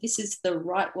This is the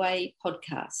Right Way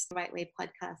Podcast. The Right Way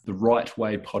Podcast. The Right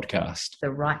Way Podcast.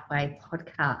 The Right Way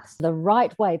Podcast. The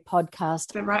Right Way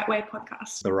Podcast. The Right Way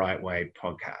Podcast. The Right Way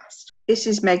Podcast. This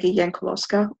is Maggie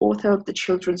Jankuloska, author of the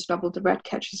children's novel The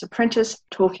Ratcatcher's Apprentice,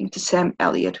 talking to Sam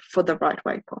Elliott for the Right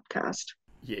Way Podcast.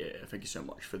 Yeah, thank you so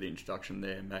much for the introduction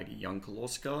there, Maggie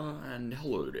Jankuloska, and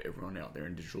hello to everyone out there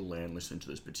in digital land listening to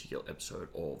this particular episode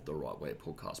of the Right Way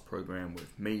Podcast program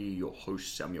with me, your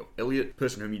host, Samuel Elliott. The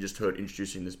person whom you just heard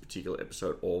introducing this particular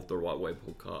episode of the Right Way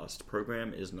Podcast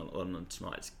program is none other than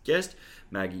tonight's guest,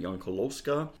 Maggie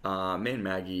Jankuloska. Me and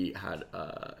Maggie had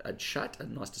a chat, a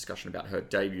nice discussion about her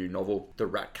debut novel, The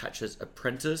Ratcatcher's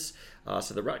Apprentice.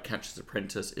 So The Ratcatcher's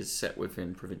Apprentice is set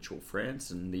within provincial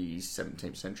France in the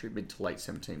 17th century, mid to late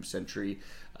 17th century,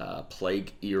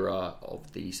 plague era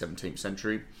of the 17th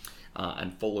century,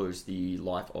 and follows the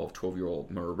life of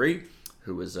 12-year-old Marie,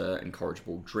 who is an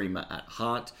incorrigible dreamer at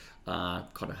heart.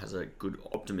 Kind of has a good,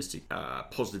 optimistic,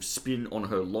 positive spin on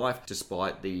her life,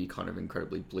 despite the kind of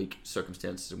incredibly bleak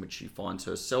circumstances in which she finds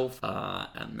herself.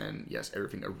 And then, yes,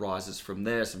 everything arises from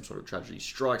there. Some sort of tragedy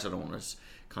strikes. I don't want to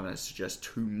kind of suggest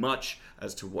too much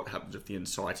as to what happens with the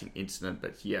inciting incident,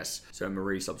 but yes, so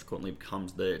Marie subsequently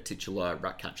becomes the titular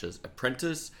Ratcatcher's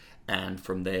apprentice, and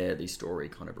from there the story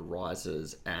kind of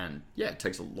arises, and yeah, it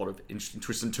takes a lot of interesting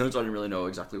twists and turns. I didn't really know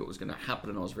exactly what was going to happen,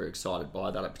 and I was very excited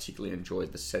by that. I particularly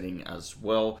enjoyed the setting as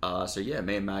well. So yeah,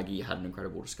 me and Maggie had an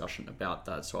incredible discussion about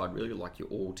that, so I'd really like you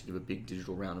all to give a big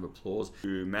digital round of applause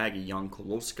to Maggie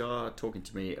Jankuloska talking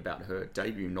to me about her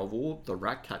debut novel, The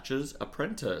Ratcatcher's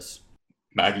Apprentice.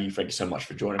 Maggie, thank you so much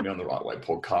for joining me on the Right Way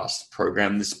Podcast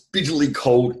program this bitterly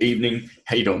cold evening.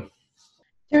 How you doing?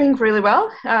 Doing really well.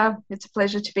 It's a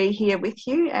pleasure to be here with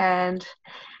you and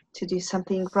to do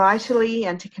something writerly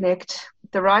and to connect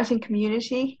the writing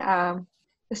community,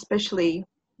 especially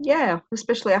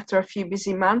after a few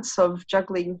busy months of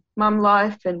juggling mum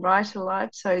life and writer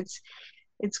life. So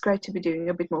it's great to be doing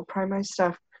a bit more promo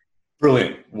stuff.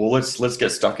 Brilliant. Well, let's get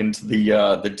stuck into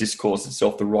the discourse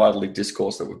itself, the writerly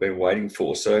discourse that we've been waiting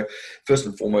for. So, first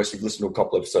and foremost, you've listened to a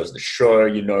couple episodes of the show.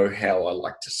 You know how I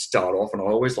like to start off, and I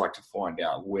always like to find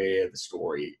out where the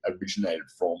story originated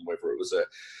from, whether it was a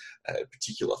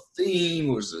particular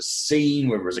theme, was a scene,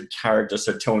 whether it was a character.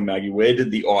 So, tell me, Maggie, where did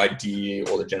the idea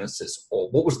or the genesis, or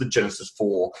what was the genesis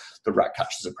for the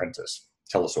Ratcatcher's Apprentice?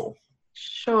 Tell us all.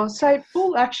 Sure. So it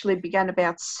all actually began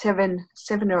about seven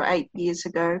or 8 years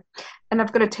ago, and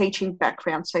I've got a teaching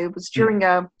background. So it was during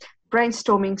a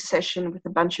brainstorming session with a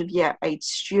bunch of Year 8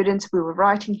 students. We were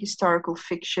writing historical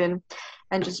fiction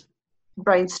and just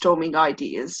brainstorming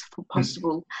ideas for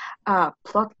possible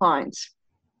plot lines.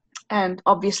 And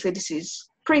obviously this is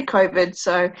pre-COVID,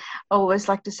 so I always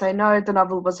like to say, no, the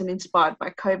novel wasn't inspired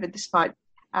by COVID, despite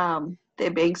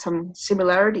there being some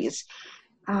similarities.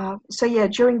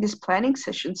 During this planning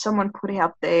session, someone put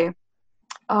out there,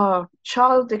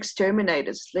 child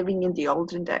exterminators living in the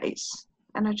olden days.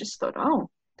 And I just thought, oh,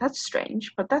 that's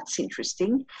strange, but that's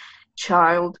interesting.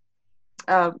 Child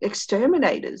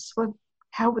exterminators. Well,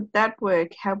 how would that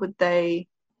work? How would they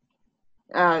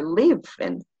live?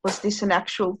 And was this an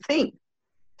actual thing?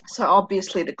 So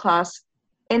obviously the class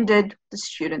ended, the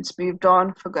students moved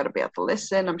on, forgot about the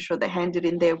lesson. I'm sure they handed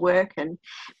in their work and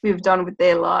moved on with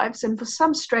their lives. And for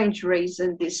some strange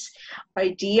reason, this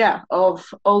idea of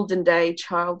olden day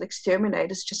child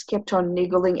exterminators just kept on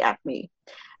niggling at me.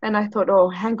 And I thought, oh,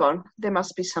 hang on, there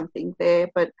must be something there.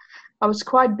 But I was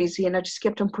quite busy and I just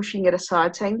kept on pushing it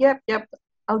aside, saying, yep,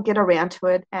 I'll get around to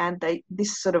it. And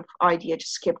this sort of idea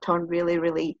just kept on really,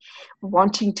 really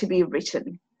wanting to be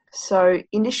written. So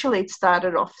initially it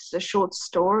started off as a short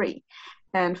story,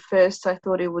 and first I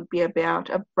thought it would be about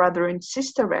a brother and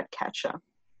sister ratcatcher.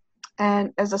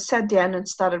 And as I sat down and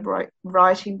started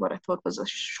writing what I thought was a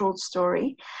short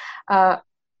story,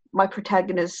 my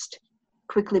protagonist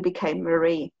quickly became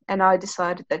Marie, and I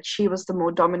decided that she was the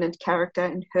more dominant character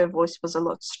and her voice was a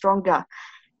lot stronger,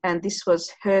 and this was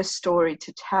her story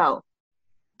to tell.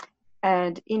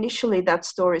 And initially that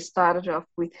story started off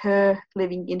with her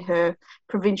living in her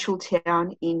provincial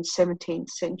town in 17th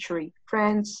century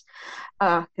France,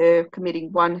 her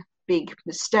committing one big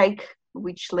mistake,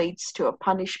 which leads to a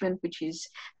punishment, which is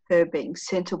her being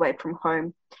sent away from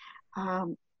home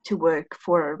to work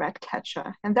for a rat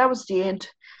catcher. And that was the end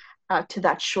to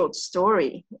that short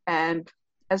story. And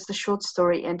as the short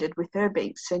story ended with her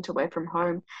being sent away from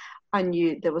home, I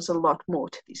knew there was a lot more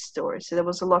to this story. So there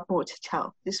was a lot more to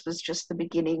tell. This was just the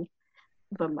beginning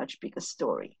of a much bigger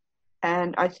story.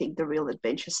 And I think the real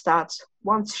adventure starts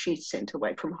once she's sent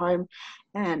away from home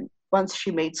and once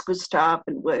she meets Gustav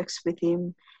and works with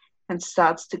him and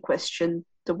starts to question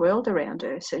the world around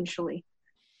her, essentially.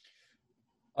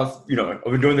 I've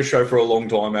been doing the show for a long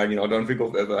time, Maggie, and I don't think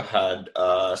I've ever had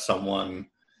someone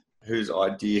whose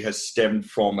idea has stemmed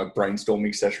from a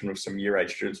brainstorming session with some year 8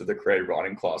 students with a creative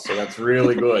writing class. So that's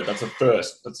really good. That's a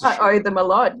first. I owe them a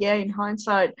lot, in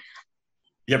hindsight.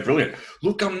 Yeah, brilliant.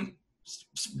 Look,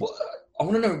 I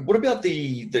want to know, what about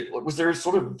was there a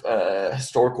sort of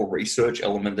historical research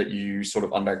element that you sort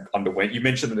of underwent? You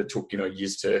mentioned that it took,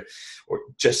 years to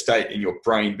gestate in your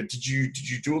brain, but did you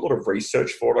do a lot of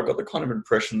research for it? I got the kind of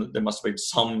impression that there must have been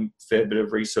some fair bit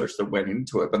of research that went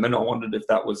into it, but then I wondered if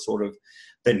that was sort of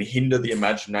then hinder the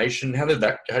imagination. How did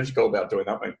you go about doing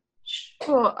that, mate?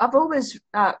 Sure. I've always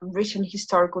written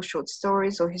historical short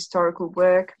stories or historical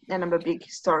work, and I'm a big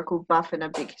historical buff and a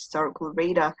big historical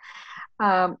reader.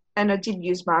 And I did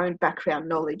use my own background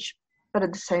knowledge, but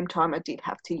at the same time, I did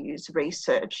have to use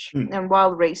research. And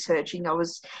while researching, I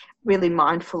was really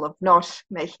mindful of not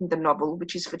making the novel,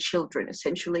 which is for children,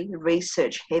 essentially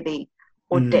research heavy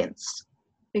or dense,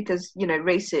 because,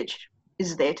 research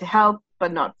is there to help,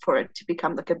 but not for it to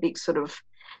become like a big sort of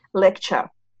lecture.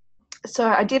 So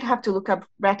I did have to look up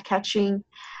rat catching,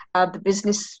 the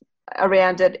business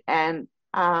around it, and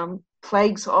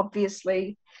plagues,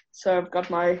 obviously. So I've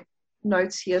got my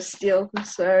notes here still.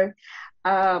 So,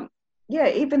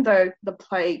 even though the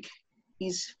plague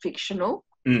is fictional,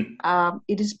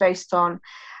 it is based on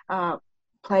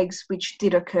plagues which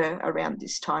did occur around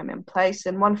this time and place.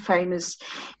 And one famous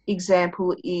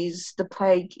example is the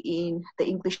plague in the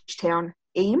English town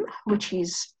Eyam, which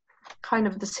is kind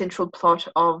of the central plot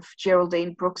of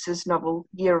Geraldine Brooks's novel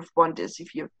Year of Wonders,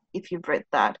 if you've read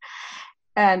that.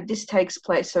 And this takes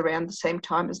place around the same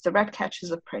time as the Ratcatcher's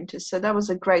Apprentice. So that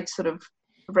was a great sort of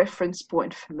reference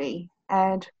point for me.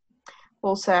 And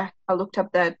also I looked up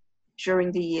that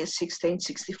during the years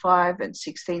 1665 and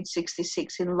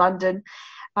 1666 in London,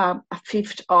 a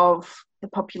fifth of the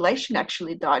population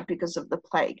actually died because of the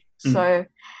plague. So,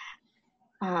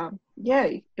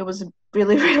 it was a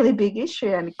really, really big issue,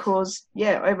 and it caused,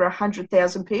 over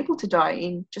 100,000 people to die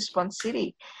in just one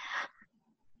city.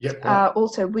 Yep.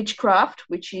 Also witchcraft,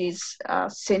 which is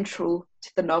central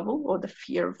to the novel, or the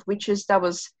fear of witches, that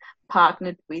was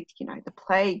partnered with, the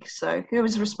plague. So who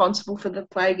was responsible for the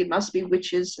plague? It must be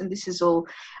witches, and this is all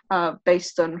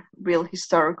based on real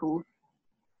historical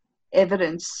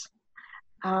evidence.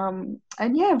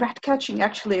 Rat catching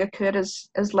actually occurred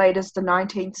as late as the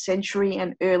 19th century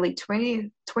and early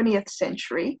 20th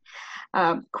century.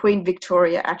 Queen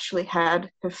Victoria actually had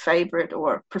her favourite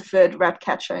or preferred rat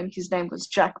catcher, and his name was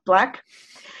Jack Black.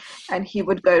 And he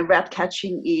would go rat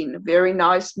catching in very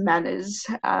nice manners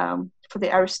for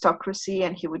the aristocracy,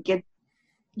 and he would get,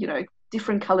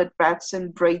 different coloured rats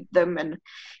and breed them and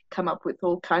come up with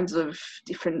all kinds of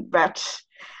different rat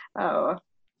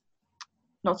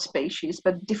not species,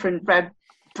 but different rat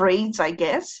breeds, I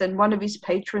guess. And one of his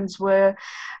patrons were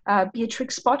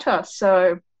Beatrix Potter.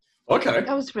 So okay,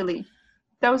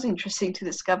 that was interesting to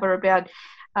discover about,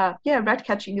 rat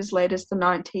catching as late as the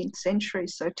 19th century.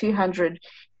 So 200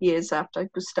 years after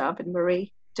Gustave and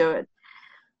Marie do it.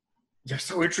 Yeah,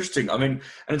 so interesting. I mean,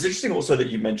 and it's interesting also that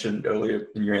you mentioned earlier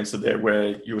in your answer there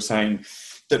where you were saying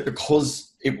that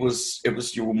because it was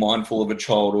you were mindful of a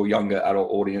child or younger adult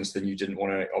audience, then you didn't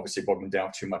want to obviously bog them down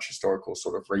too much historical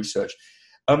sort of research.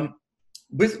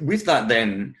 With that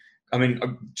then, I mean,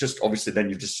 just obviously then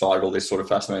you've just cited all these sort of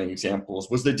fascinating examples.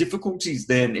 Was there difficulties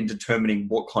then in determining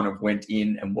what kind of went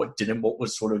in and what didn't, what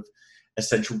was sort of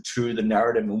essential to the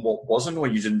narrative and what wasn't, or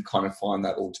you didn't kind of find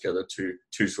that altogether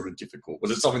too sort of difficult?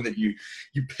 Was it something that you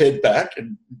pared back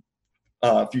in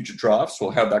future drafts,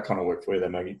 or how'd that kind of work for you there,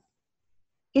 Maggie?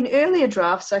 In earlier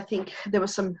drafts, I think there were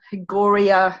some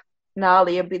gorier,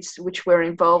 gnarlier bits which were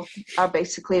involved,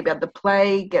 basically about the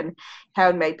plague and how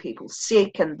it made people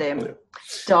sick and them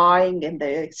dying and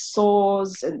their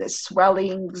sores and their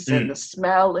swellings and the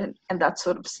smell and that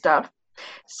sort of stuff.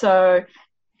 So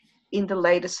in the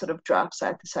later sort of drafts, I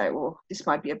had to say, well, this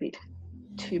might be a bit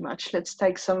too much. Let's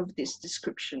take some of this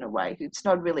description away. It's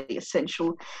not really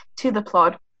essential to the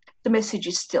plot. The message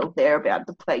is still there about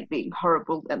the plague being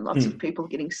horrible and lots of people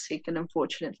getting sick and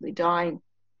unfortunately dying.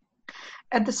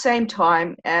 At the same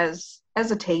time, as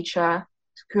a teacher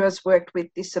who has worked with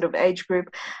this sort of age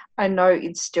group, I know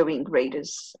it's doing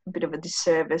readers a bit of a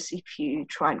disservice if you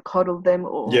try and coddle them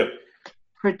or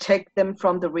protect them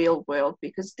from the real world,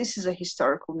 because this is a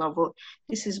historical novel.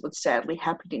 This is what sadly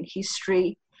happened in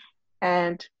history,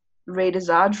 and readers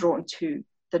are drawn to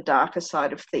the darker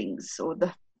side of things, or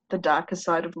the darker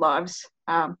side of lives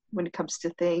when it comes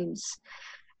to themes.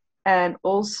 And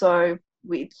also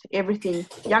with everything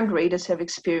young readers have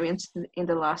experienced in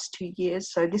the last 2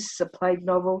 years. So this is a plague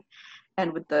novel,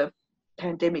 and with the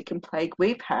pandemic and plague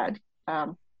we've had,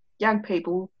 young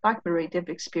people like Marie, they've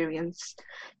experienced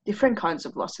different kinds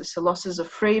of losses. So losses of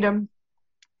freedom,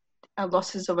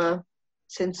 losses of a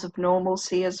sense of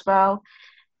normalcy as well,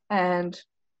 and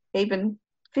even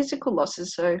physical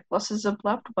losses, so losses of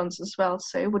loved ones as well.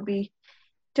 So it would be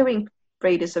doing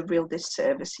readers a real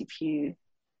disservice if you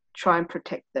try and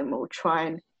protect them or try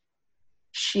and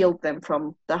shield them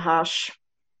from the harsh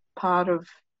part of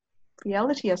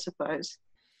reality, I suppose.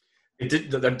 It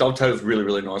did. That dovetails really,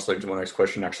 really nicely into my next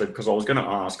question, actually, because I was going to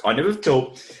ask. I never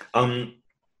felt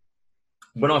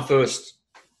when I first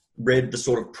read the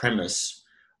sort of premise,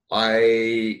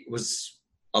 I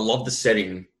loved the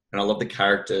setting and I loved the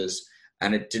characters,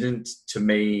 and it didn't, to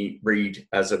me, read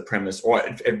as a premise, or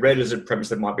it read as a premise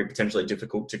that might be potentially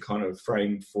difficult to kind of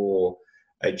frame for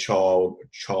a child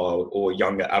or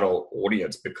younger adult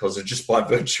audience, because of just by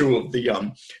virtue of the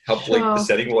how bleak the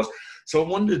setting was. So I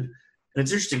wondered, and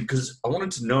it's interesting because I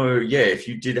wanted to know, if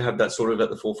you did have that sort of at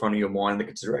the forefront of your mind, the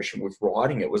consideration with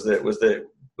writing it, was it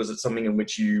something in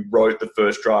which you wrote the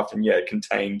first draft and it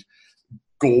contained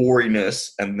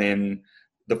goriness, and then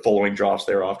the following drafts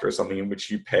thereafter is something in which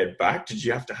you pared back? Did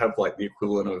you have to have like the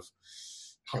equivalent of,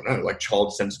 I don't know, like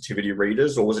child sensitivity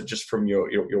readers, or was it just from your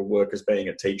work as being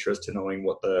a teacher as to knowing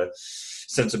what the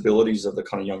sensibilities of the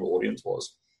kind of younger audience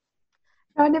was?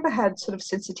 I never had sort of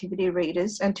sensitivity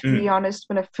readers, and to be honest,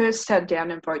 when I first sat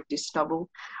down and wrote this novel,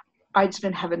 I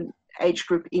didn't have an age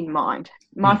group in mind.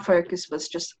 My focus was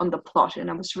just on the plot, and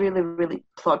I was really, really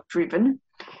plot driven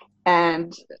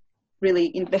and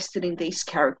really invested in these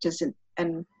characters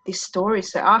and this story.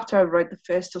 So after I wrote the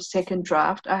first or second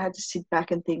draft, I had to sit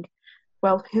back and think,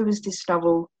 well, who is this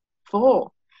novel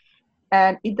for?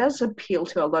 And it does appeal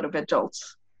to a lot of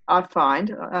adults, I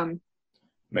find.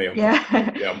 Me. Yeah,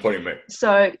 I'm putting me.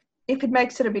 So if it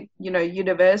makes it a bit,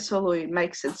 universal, or it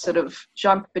makes it sort of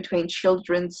jump between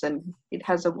children's and it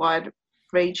has a wide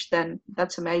reach, then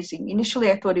that's amazing.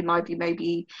 Initially, I thought it might be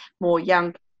maybe more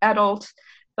young adult,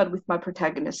 but with my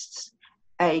protagonist's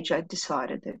age, I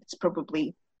decided that it's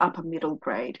probably upper middle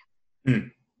grade.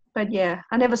 But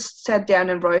I never sat down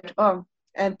and wrote,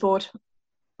 and thought,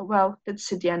 well, let's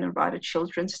sit down and write a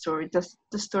children's story.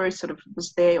 The story sort of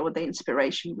was there, or the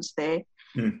inspiration was there.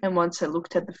 And once I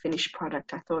looked at the finished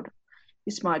product, I thought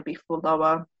this might be for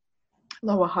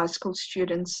lower high school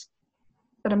students.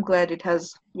 But I'm glad it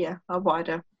has, a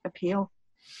wider appeal.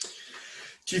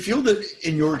 Do you feel that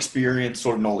in your experience,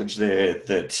 sort of knowledge there,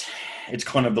 that it's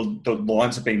kind of the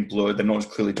lines have been blurred, they're not as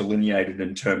clearly delineated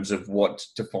in terms of what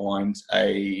defines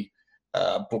a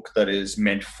book that is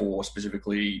meant for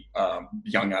specifically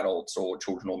young adults or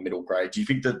children or middle grade? Do you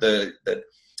think that that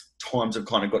times have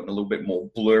kind of gotten a little bit more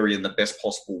blurry in the best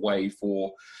possible way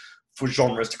for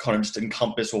genres to kind of just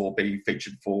encompass or be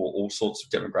featured for all sorts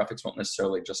of demographics, not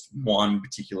necessarily just one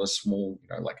particular small,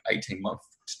 like 18-month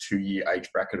to 2-year age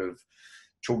bracket of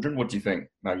children? What do you think,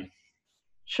 Maggie?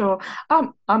 Sure.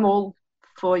 I'm all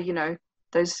for,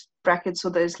 those brackets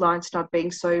or those lines not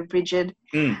being so rigid.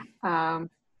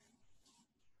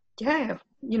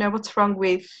 What's wrong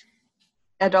with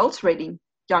adults reading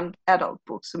young adult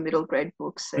books or middle grade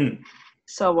books and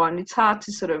so on? It's hard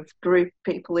to sort of group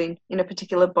people in a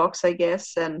particular box, I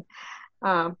guess. And,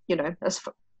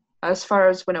 as far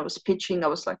as when I was pitching, I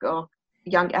was like,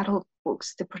 young adult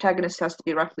books, the protagonist has to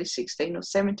be roughly 16 or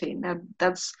 17. And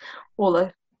that's all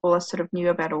I sort of knew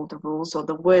about all the rules or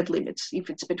the word limits. If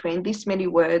it's between this many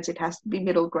words, it has to be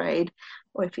middle grade.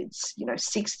 Or if it's,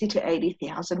 60 to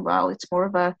 80,000, well, it's more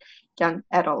of a young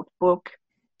adult book.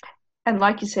 And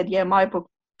like you said, my book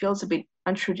feels a bit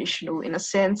untraditional in a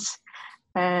sense.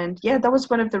 And that was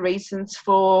one of the reasons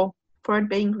for it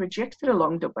being rejected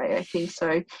along the way, I think.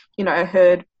 So, I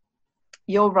heard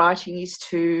your writing is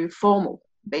too formal,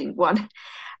 being one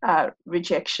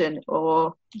rejection,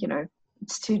 or,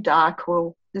 it's too dark,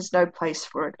 or there's no place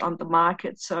for it on the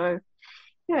market. So,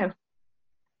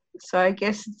 so I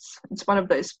guess it's one of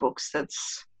those books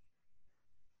that's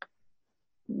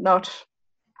not,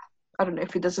 I don't know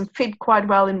if it doesn't fit quite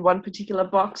well in one particular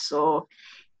box, or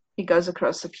it goes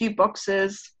across a few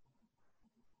boxes.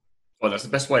 Well, that's the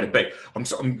best way to be.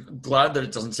 I'm glad that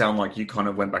it doesn't sound like you kind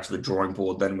of went back to the drawing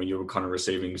board then when you were kind of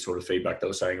receiving sort of feedback that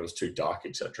was saying it was too dark,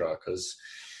 etc. Because,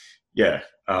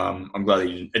 I'm glad that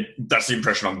you didn't. That's the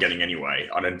impression I'm getting anyway.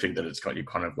 I don't think that it's got you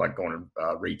kind of like going to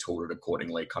retool it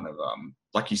accordingly. Kind of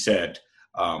like you said.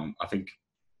 I think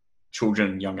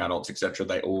children, young adults, etc.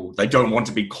 They don't want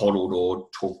to be coddled or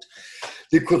talked,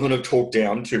 the equivalent of talked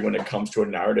down to when it comes to a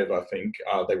narrative. I think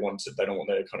they don't want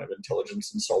their kind of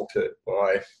intelligence insulted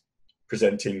by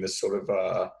presenting this sort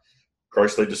of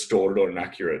grossly distorted or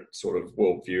inaccurate sort of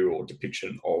worldview or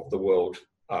depiction of the world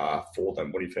for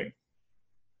them. What do you think?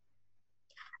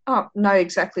 Oh, no,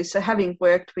 exactly. So having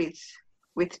worked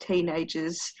with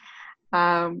teenagers,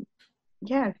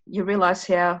 you realise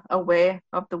how aware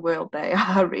of the world they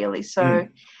are, really. So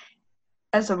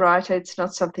as a writer, it's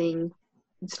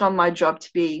not my job to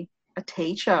be a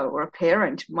teacher or a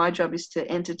parent. My job is to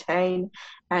entertain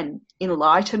and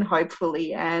enlighten,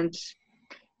 hopefully, and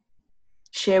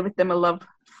share with them a love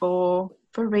for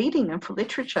reading and for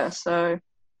literature. So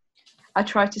I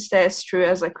tried to stay as true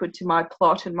as I could to my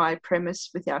plot and my premise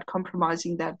without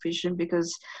compromising that vision,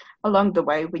 because along the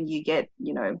way, when you get,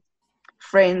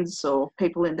 friends or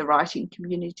people in the writing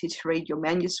community to read your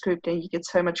manuscript and you get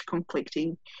so much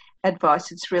conflicting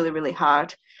advice, it's really, really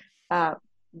hard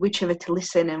whichever to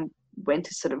listen and when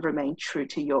to sort of remain true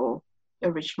to your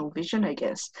original vision, I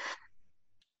guess.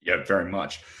 Yeah, very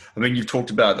much. I mean, you've talked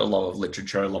about a lot of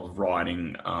literature, a lot of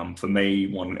writing. For me,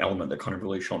 one element that kind of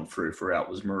really shone throughout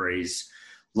was Marie's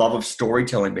love of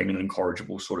storytelling, being an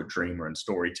incorrigible sort of dreamer and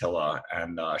storyteller.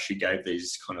 And she gave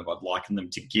these I'd liken them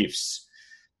to gifts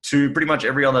to pretty much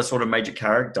every other sort of major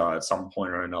character at some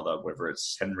point or another, whether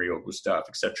it's Henry or Gustav,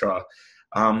 etc.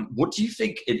 What do you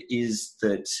think it is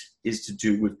that is to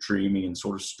do with dreaming and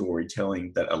sort of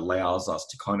storytelling that allows us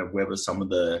to kind of weather some of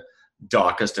the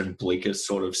darkest and bleakest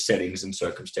sort of settings and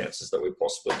circumstances that we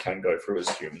possibly can go through as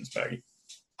humans, Maggie?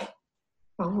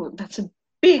 Oh, that's a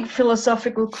big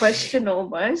philosophical question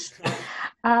almost.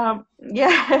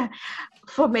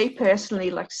 For me personally,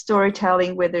 like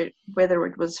storytelling, whether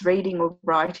it was reading or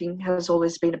writing, has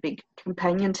always been a big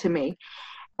companion to me.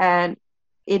 And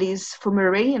it is for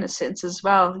Marie in a sense as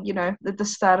well. At the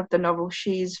start of the novel,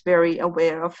 she's very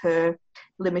aware of her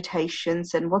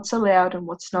limitations and what's allowed and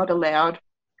what's not allowed.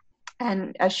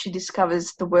 And as she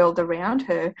discovers the world around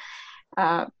her,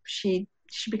 she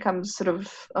becomes sort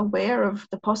of aware of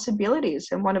the possibilities.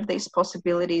 And one of these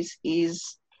possibilities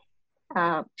is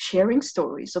sharing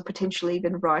stories, or potentially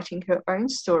even writing her own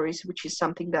stories, which is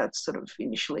something that's sort of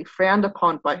initially frowned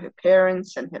upon by her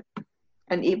parents,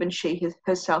 and even she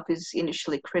herself is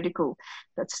initially critical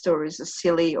that stories are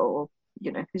silly, or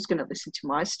who's going to listen to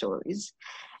my stories.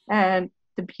 And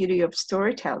the beauty of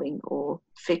storytelling or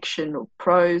fiction or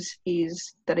prose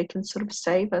is that it can sort of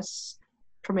save us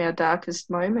from our darkest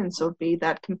moments, or be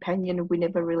that companion we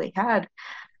never really had.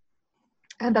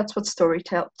 And that's what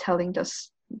storytelling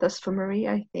does for Marie,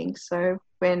 I think. So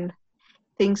when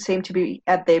things seem to be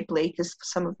at their bleakest for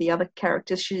some of the other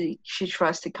characters, she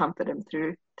tries to comfort them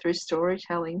through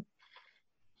storytelling.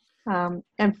 And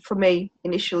for me,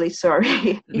 initially,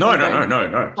 sorry.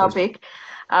 No. Topic.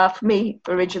 For me,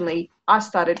 originally, I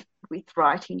started with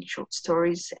writing short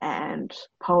stories and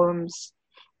poems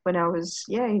when I was,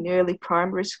 in early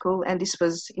primary school. And this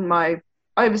was in my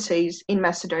overseas, in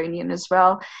Macedonian as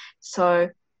well. So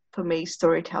for me,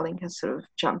 storytelling has sort of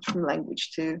jumped from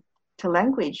language to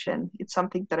language. And it's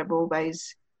something that I've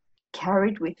always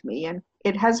carried with me. And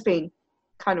it has been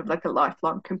kind of like a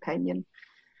lifelong companion.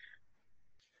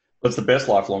 That's the best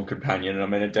lifelong companion. I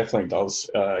mean, it definitely does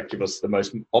give us the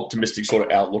most optimistic sort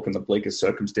of outlook in the bleakest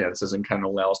circumstances, and can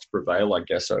allow us to prevail, I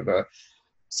guess, over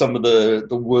some of the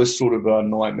worst sort of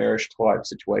nightmarish type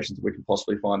situations that we can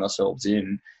possibly find ourselves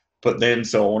in. But then,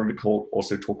 so I wanted to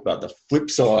also talk about the flip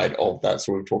side of that.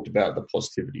 So we've talked about the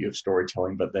positivity of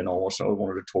storytelling, but then I also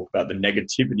wanted to talk about the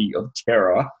negativity of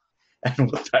terror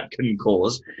and what that can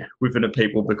cause within a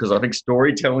people, because I think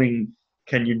storytelling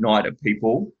can unite a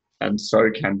people, and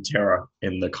so can terror,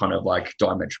 in the kind of like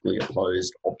diametrically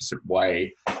opposed, opposite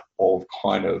way of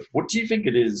kind of, what do you think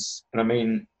it is? And I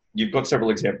mean, you've got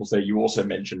several examples there. You also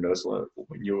mentioned, Ursula,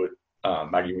 when you were,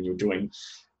 Maggie, when you were doing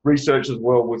research as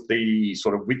well with the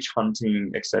sort of witch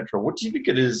hunting, etc. What do you think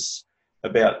it is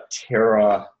about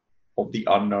terror of the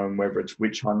unknown, whether it's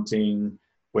witch hunting,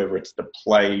 whether it's the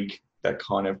plague, that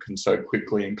kind of can so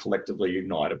quickly and collectively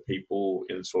unite a people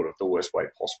in sort of the worst way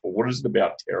possible? What is it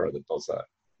about terror that does that?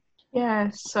 Yeah,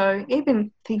 so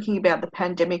even thinking about the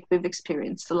pandemic we've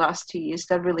experienced the last 2 years,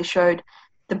 that really showed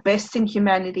the best in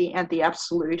humanity and the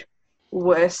absolute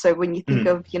worst. So when you think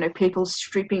of, people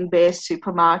stripping bare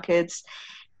supermarkets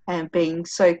and being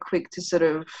so quick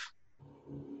to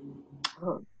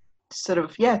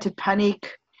to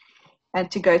panic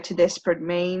and to go to desperate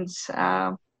means,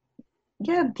 the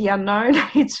unknown,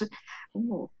 how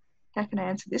can I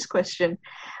answer this question?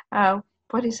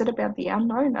 What is it about the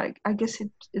unknown? I guess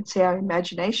it's our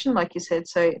imagination, like you said.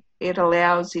 So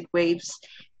it weaves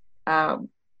the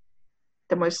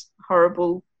most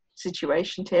horrible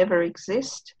situation to ever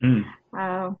exist.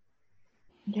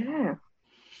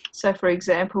 So, for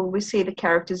example, we see the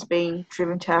characters being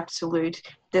driven to absolute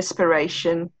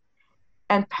desperation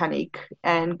and panic,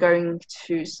 and going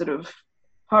to sort of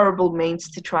horrible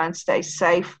means to try and stay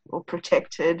safe or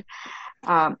protected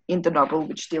in the novel,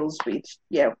 which deals with,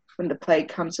 when the plague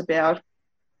comes about.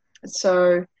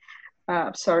 So,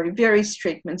 various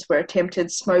treatments were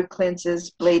attempted, smoke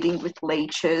cleansers, bleeding with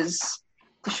leeches,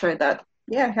 to show that,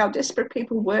 how desperate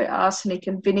people were, arsenic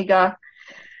and vinegar.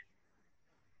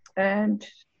 And,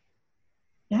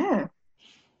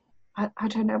 I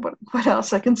don't know what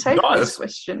else I can say to this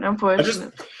question,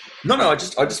 unfortunately. I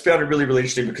just found it really, really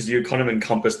interesting because you kind of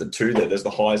encompass the two there. There's the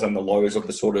highs and the lows of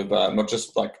the sort of, not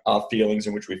just like our feelings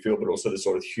in which we feel, but also the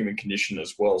sort of human condition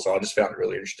as well. So I just found it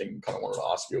really interesting and kind of wanted to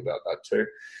ask you about that too.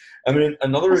 I mean,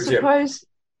 another example.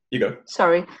 You go.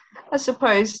 Sorry. I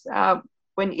suppose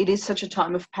when it is such a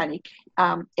time of panic,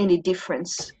 any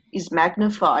difference is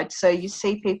magnified. So you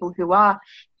see people who are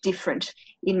different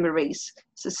in Marie's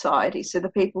society. So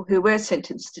the people who were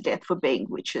sentenced to death for being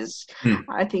witches,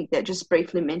 I think they're just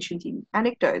briefly mentioned in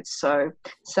anecdotes. So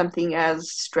something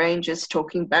as strange as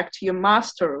talking back to your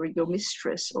master or your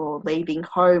mistress, or leaving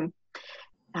home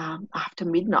after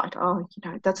midnight.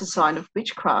 That's a sign of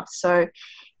witchcraft. So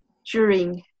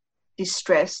during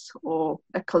distress or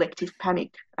a collective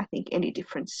panic, I think any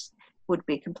difference would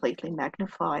be completely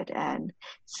magnified and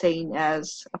seen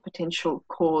as a potential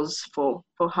cause for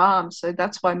harm. So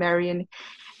that's why Marion,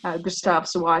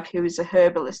 Gustave's wife, who is a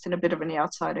herbalist and a bit of an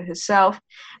outsider herself,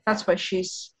 that's why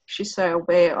she's so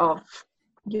aware of,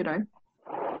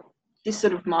 this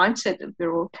sort of mindset that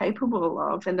we're all capable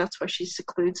of, and that's why she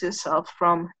secludes herself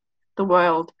from the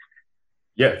world.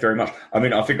 Yeah, very much. I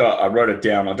mean, I think I wrote it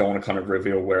down. I don't want to kind of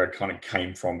reveal where it kind of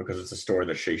came from because it's a story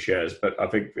that she shares, but I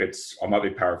think I might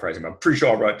be paraphrasing, but I'm pretty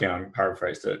sure I wrote down,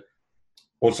 paraphrased it,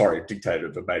 dictated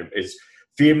it verbatim, is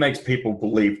fear makes people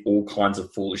believe all kinds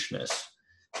of foolishness.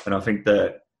 And I think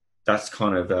that's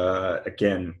kind of,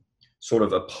 again, sort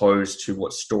of opposed to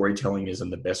what storytelling is in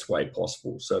the best way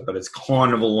possible. So, but it's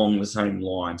kind of along the same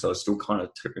line. So it's still kind of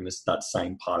taking that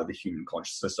same part of the human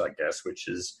consciousness, I guess, which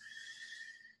is,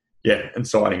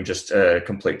 inciting just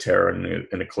complete terror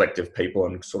in a collective people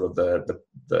and sort of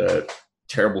the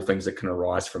terrible things that can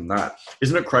arise from that.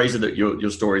 Isn't it crazy that your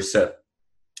story is set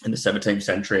in the 17th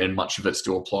century and much of it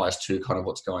still applies to kind of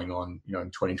what's going on, in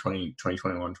 2020,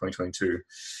 2021, 2022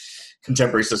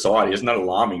 contemporary society? Isn't that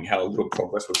alarming how little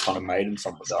progress we've kind of made in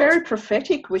some regards? It's very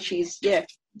prophetic, which is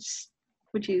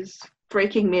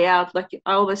freaking me out. Like,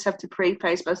 I always have to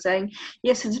preface by saying,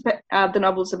 yes, it's the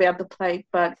novel's about the plague,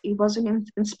 but it wasn't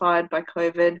inspired by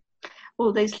COVID.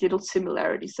 All these little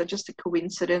similarities are just a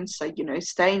coincidence. So,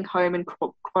 staying home and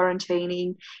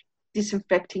quarantining,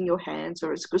 disinfecting your hands,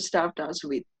 or as Gustave does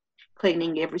with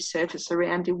cleaning every surface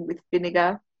around him with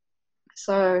vinegar.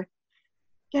 So,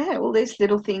 all these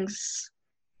little things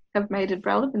have made it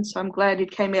relevant. So I'm glad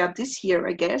it came out this year,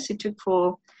 I guess. It took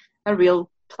for a real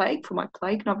plague for my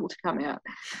plague novel to come out.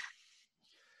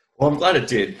 Well, I'm glad it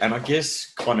did. And I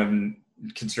guess kind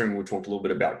of considering we talked a little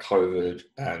bit about COVID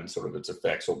and sort of its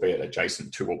effects, albeit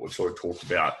adjacent to what we've sort of talked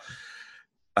about,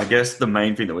 I guess the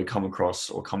main thing that we come across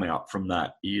or coming up from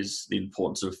that is the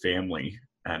importance of family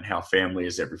and how family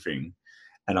is everything.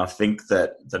 And I think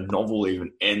that the novel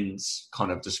even ends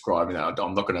kind of describing that.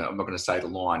 I'm not gonna say the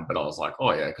line, but I was like,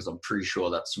 oh yeah, because I'm pretty sure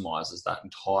that surmises that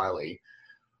entirely.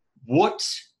 What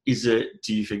is it,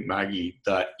 do you think, Maggie,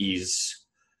 that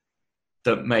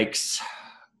makes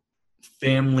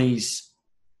families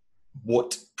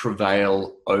what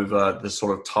prevail over the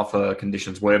sort of tougher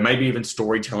conditions where maybe even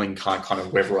storytelling can't kind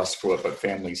of weather us through it, but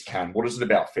families can? What is it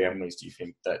about families, do you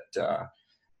think, that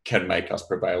can make us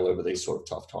prevail over these sort of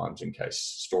tough times, in case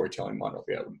storytelling might not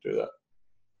be able to do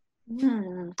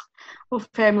that? Well,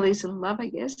 families and love, I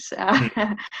guess.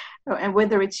 And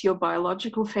whether it's your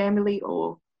biological family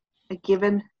or a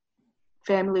given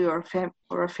family or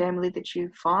a family that you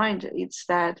find, it's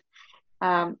that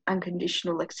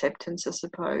unconditional acceptance, I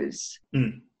suppose.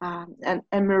 And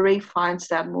Marie finds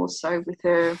that more so with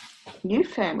her new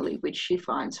family, which she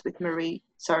finds with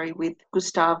with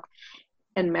Gustave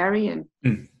and Marion.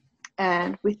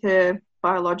 And with her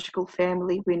biological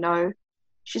family, we know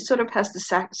she sort of has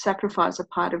to sacrifice a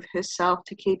part of herself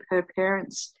to keep her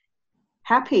parents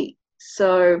happy.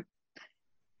 So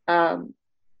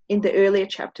in the earlier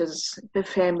chapters, the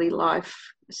family life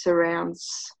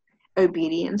surrounds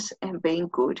obedience and being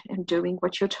good and doing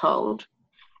what you're told.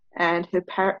 And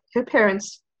her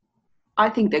parents, I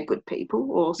think they're good people,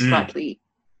 or slightly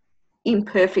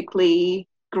imperfectly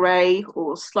grey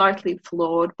or slightly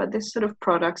flawed, but they're sort of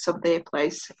products of their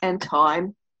place and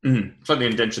time. It's like the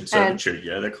indentured servitude,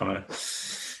 they're kind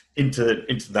of into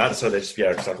that. So they're just,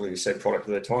 exactly you said, product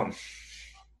of their time.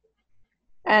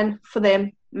 And for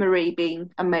them, Marie being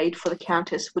a maid for the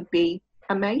Countess would be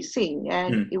amazing,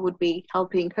 and it would be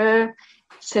helping her,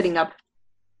 setting up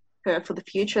her for the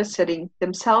future, setting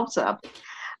themselves up.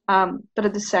 But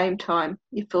at the same time,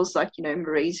 it feels like,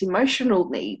 Marie's emotional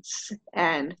needs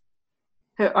and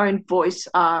her own voice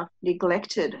are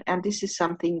neglected. And this is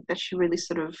something that she really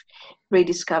sort of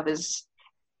rediscovers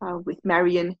with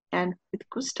Marion and with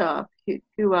Gustav,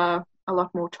 who are a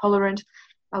lot more tolerant,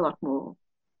 a lot more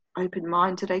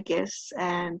open-minded, I guess,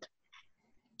 and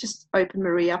just open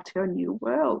Marie up to a new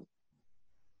world.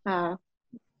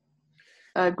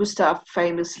 Gustav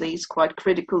famously is quite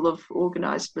critical of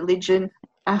organized religion,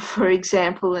 for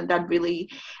example, and that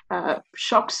really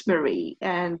shocks Marie.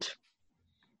 And,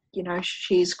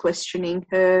 she's questioning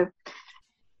her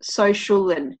social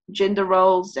and gender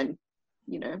roles, and,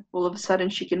 all of a sudden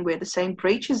she can wear the same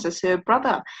breeches as her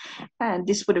brother. And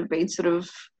this would have been sort of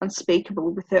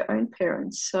unspeakable with her own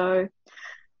parents. So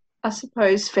I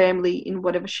suppose family, in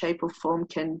whatever shape or form,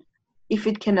 if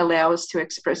it can allow us to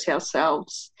express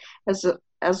ourselves as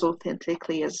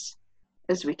authentically as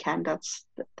we can, that's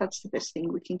the best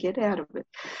thing we can get out of it.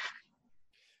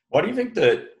 Why do you think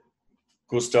that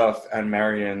Gustav and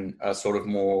Marion are sort of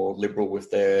more liberal with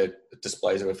their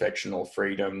displays of affection or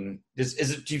freedom? Do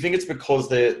you think it's because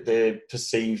they're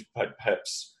perceived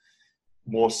perhaps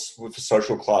more with the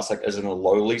social class like as in a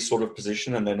lowly sort of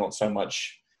position, and they're not so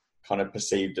much kind of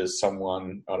perceived as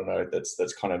someone, I don't know,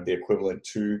 that's kind of the equivalent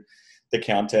to the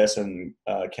Countess and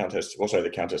the Countess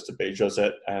to be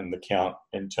Josette and the Count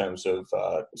in terms of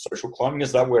social climbing?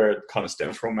 Is that where it kind of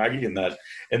stems from, Maggie? In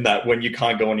that when you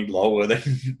can't go any lower, then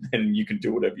you can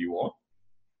do whatever you want?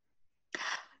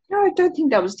 No, I don't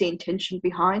think that was the intention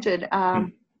behind it.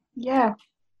 Yeah,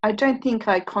 I don't think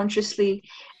I consciously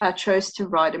chose to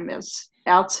write them as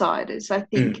outsiders. I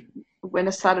think when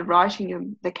I started writing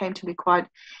them, they came to be quite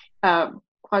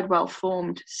well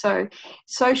formed. So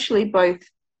socially,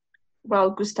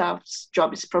 Gustav's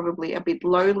job is probably a bit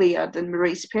lowlier than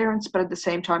Marie's parents, but at the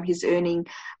same time, he's earning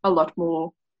a lot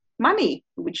more money,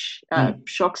 which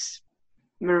shocks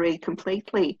Marie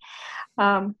completely.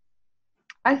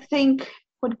 I think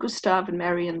what Gustav and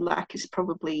Marion lack is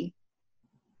probably,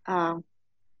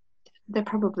 they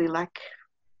probably lack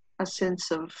a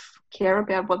sense of care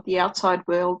about what the outside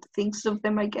world thinks of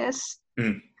them, I guess.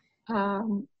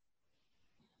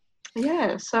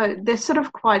 Yeah, so they're sort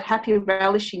of quite happy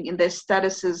relishing in their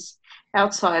status as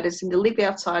outsiders, and they live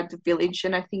outside the village,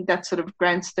 and I think that sort of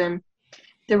grants them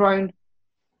their own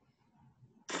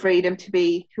freedom to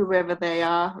be whoever they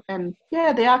are. And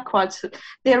yeah, they are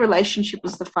their relationship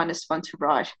was the funnest one to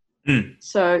write.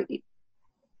 So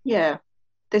yeah,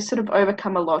 they sort of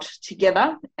overcome a lot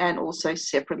together and also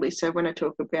separately. So when I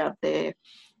talk about their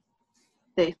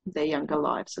younger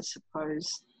lives, I suppose.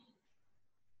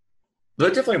 They're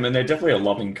definitely a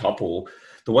loving couple.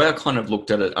 The way I kind of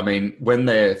looked at it, I mean, when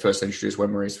Marie's first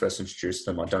introduced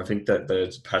them, I don't think that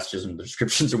the passages and the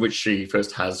descriptions in which she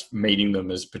first has meeting them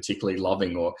is particularly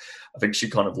loving, or I think she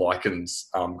kind of likens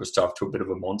Gustav to a bit of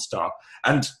a monster.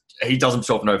 And he does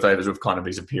himself no favours with kind of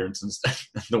his appearance and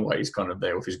the way he's kind of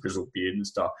there with his grizzled beard and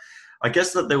stuff. I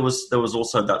guess that there was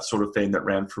also that sort of theme that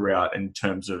ran throughout in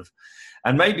terms of,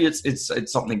 and maybe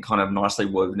it's something kind of nicely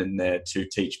woven in there to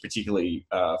teach, particularly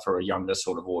for a younger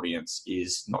sort of audience,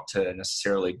 is not to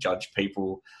necessarily judge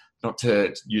people, not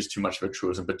to use too much of a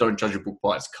truism, but don't judge a book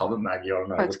by its cover, Maggie. I don't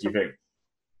know. What do you think?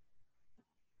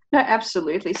 No,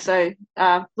 absolutely. So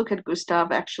look at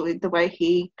Gustav, actually, the way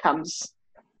he comes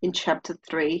in chapter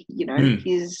 3,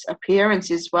 his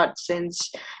appearance is what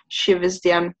sends shivers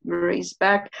down Marie's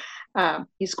back.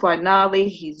 He's quite gnarly.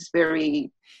 He's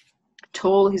very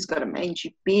tall. He's got a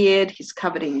mangy beard. He's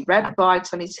covered in rat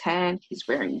bites on his hand. He's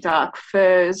wearing dark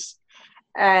furs.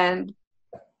 And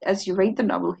as you read the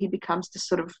novel, he becomes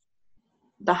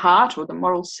the heart or the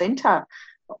moral center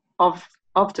of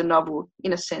the novel,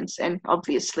 in a sense. And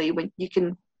obviously, when you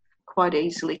can quite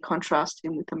easily contrast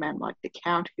him with a man like the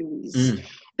Count, who is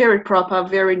very proper,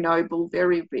 very noble,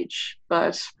 very rich.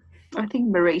 But I think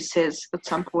Marie says at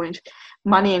some point,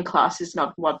 money and class is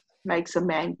not what makes a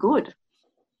man good.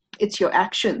 It's your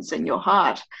actions and your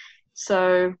heart.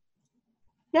 So,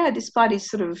 yeah, despite his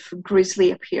sort of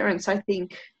grisly appearance, I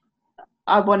think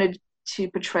I wanted to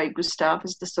portray Gustav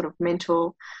as the sort of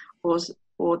mentor or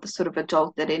the sort of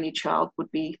adult that any child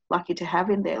would be lucky to have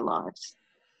in their lives.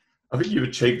 I think you've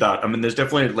achieved that. I mean, there's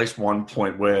definitely at least one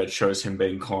point where it shows him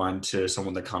being kind to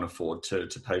someone that can't afford to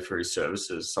pay for his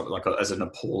services, something like as a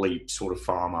Nepali sort of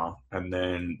farmer. And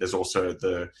then there's also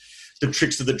the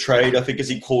tricks of the trade, I think, as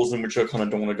he calls them, which I kind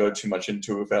of don't want to go too much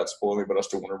into without spoiling, but I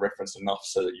still want to reference enough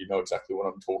so that you know exactly what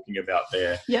I'm talking about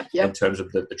there. Yep. In terms of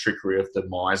the trickery of the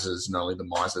misers, not only the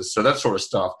misers. So that sort of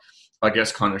stuff. I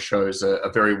guess, kind of shows a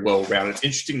very well-rounded. It's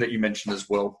interesting that you mentioned as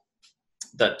well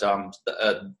that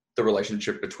the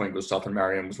relationship between Gustav and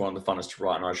Marion was one of the funnest to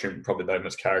write, and I assume probably them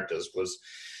as characters was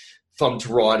fun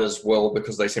to write as well,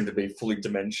 because they seem to be fully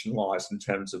dimensionalized in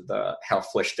terms of how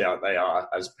fleshed out they are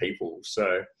as people.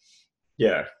 So,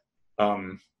 yeah.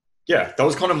 That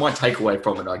was kind of my takeaway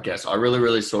from it, I guess. I really,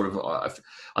 really sort of,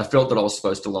 I felt that I was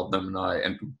supposed to love them,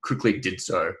 and quickly did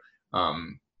so.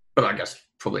 But I guess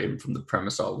probably even from the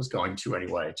premise I was going to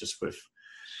anyway, just with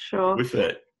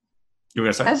it. You were going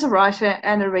to say? As a writer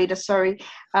and a reader,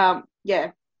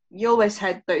 you always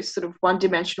had those sort of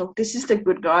one-dimensional, this is the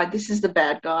good guy, this is the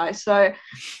bad guy. So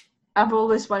I've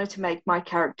always wanted to make my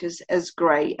characters as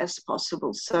grey as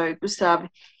possible. So Gustav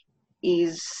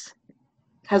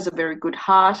has a very good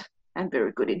heart and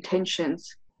very good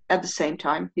intentions. At the same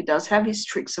time, he does have his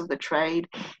tricks of the trade,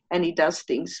 and he does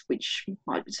things which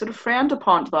might be sort of frowned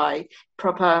upon by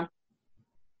proper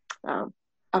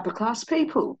upper-class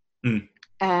people.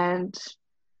 And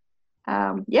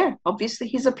obviously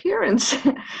his appearance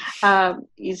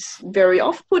is very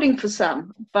off-putting for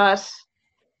some, but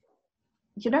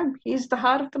he's the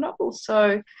heart of the novel.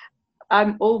 So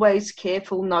I'm always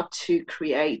careful not to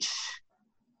create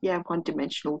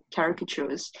one-dimensional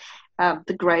caricatures.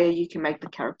 The grayer you can make the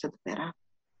character, the better,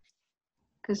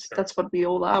 because that's what we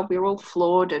all are. We're all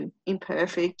flawed and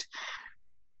imperfect.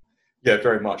 Yeah,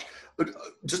 very much. But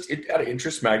just out of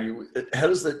interest, Maggie,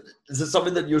 is it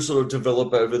something that you sort of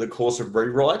develop over the course of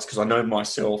rewrites? Because I know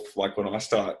myself, like when I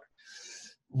start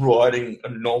writing a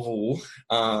novel,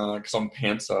 because I'm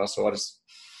pantser, so I just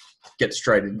get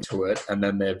straight into it, and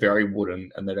then they're very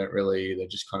wooden, and they're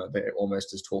just kind of, they're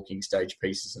almost as talking stage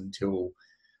pieces until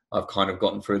I've kind of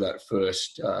gotten through that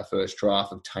first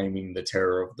draft of taming the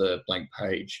terror of the blank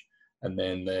page. And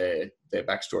then their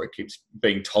backstory keeps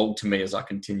being told to me as I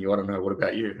continue. I don't know. What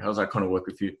about you? How does that kind of work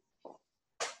with you?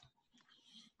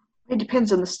 It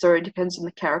depends on the story, it depends on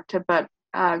the character. But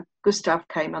Gustav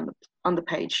came on the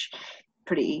page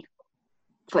pretty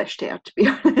fleshed out, to be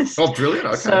honest. Oh, brilliant!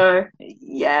 Okay. So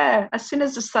as soon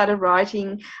as I started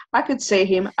writing, I could see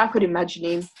him. I could imagine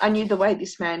him. I knew the way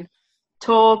this man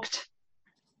talked.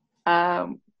 I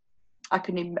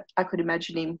could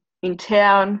imagine him in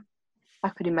town. I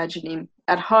could imagine him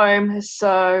at home.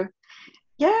 So,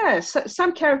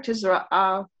 some characters are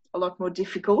a lot more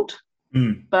difficult,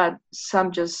 but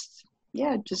some just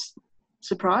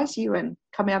surprise you and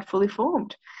come out fully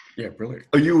formed. Yeah, brilliant.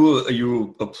 Are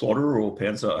you a plotter or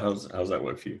pantser? How's that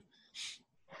work for you?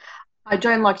 I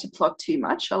don't like to plot too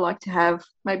much. I like to have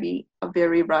maybe a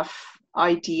very rough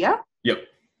idea. Yep.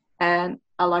 And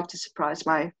I like to surprise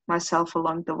myself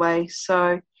along the way.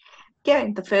 So,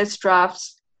 in the first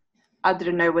drafts, I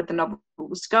didn't know where the novel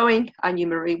was going. I knew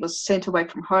Marie was sent away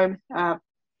from home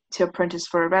to Apprentice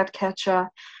for a rat catcher,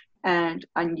 and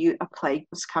I knew a plague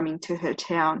was coming to her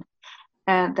town.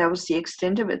 And that was the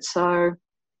extent of it. So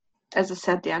as I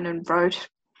sat down and wrote,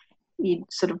 it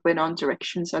sort of went on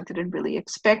directions I didn't really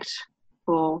expect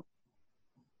or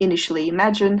initially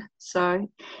imagine. So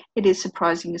it is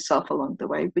surprising yourself along the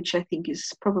way, which I think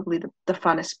is probably the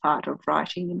funnest part of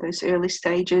writing in those early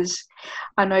stages.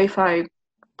 I know if I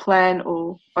plan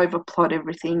or overplot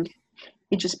everything,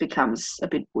 it just becomes a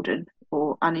bit wooden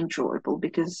or unenjoyable,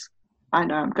 because I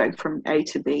know I'm going from A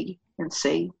to B and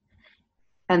C,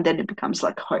 and then it becomes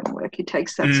like homework. It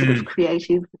takes that sort of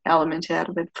creative element out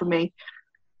of it for me.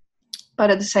 But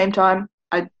at the same time,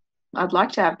 I'd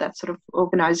like to have that sort of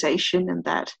organization and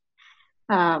that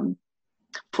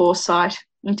foresight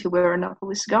into where a novel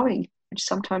is going, which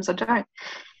sometimes I don't.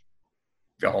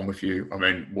 Yeah, I'm with you. I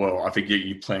mean, well, I think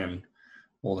you plan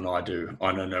more than I do.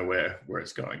 I don't know where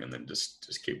it's going, and then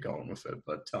just keep going with it.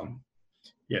 But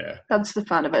yeah, that's the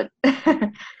fun of it.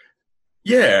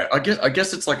 Yeah, I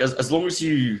guess it's like as long as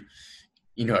you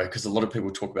because a lot of people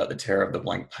talk about the terror of the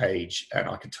blank page, and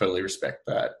I could totally respect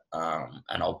that.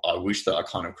 And I wish that I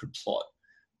kind of could plot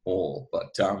more,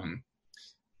 but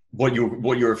what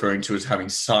you're referring to is having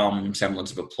some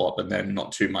semblance of a plot, but then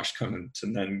not too much and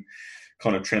then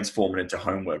kind of transform it into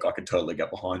homework. I could totally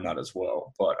get behind that as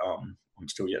well, but I'm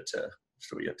still yet to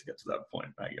get to that point,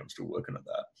 Maggie. I'm still working at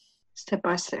that. Step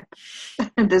by step.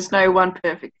 There's no one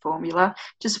perfect formula.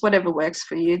 Just whatever works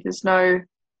for you. There's no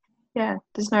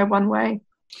one way.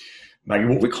 Maggie,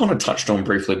 what we kind of touched on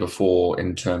briefly before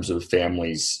in terms of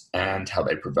families and how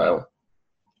they prevail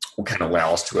or can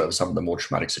allow us to have some of the more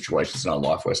traumatic situations in our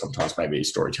life where sometimes maybe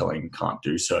storytelling can't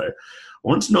do so. I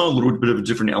want to know a little bit of a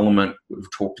different element we've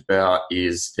talked about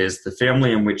is there's the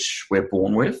family in which we're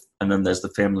born with, and then there's the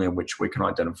family in which we can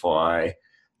identify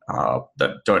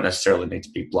that don't necessarily need to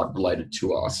be blood related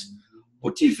to us.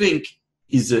 What do you think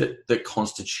is it that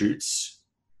constitutes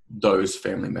those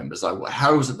family members? Like,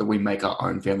 how is it that we make our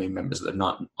own family members that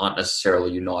aren't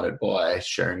necessarily united by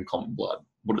sharing common blood?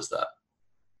 What is that?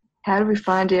 How do we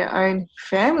find our own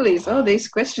families? Oh, these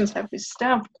questions have me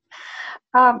stumped.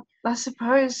 I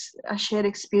suppose a shared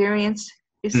experience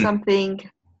is something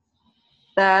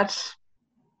that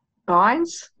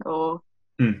binds or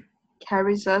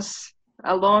carries us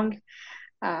along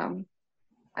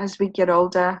as we get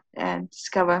older and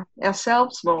discover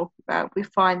ourselves more. We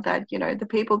find that, the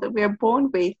people that we are born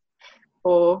with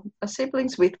or our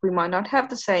siblings with, we might not have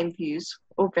the same views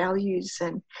or values,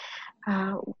 and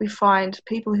we find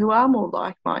people who are more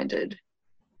like-minded,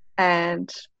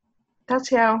 and that's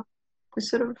how we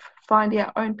sort of find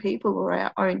our own people or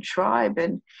our own tribe.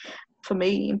 And for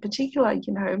me in particular,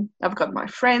 I've got my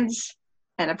friends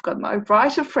and I've got my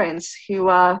writer friends who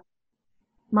are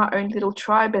my own little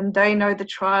tribe, and they know the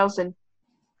trials and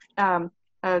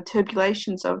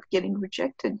turbulations of getting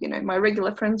rejected. My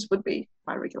regular friends would be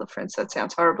my regular friends. That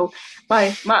sounds horrible.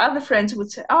 My other friends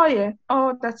would say, oh yeah,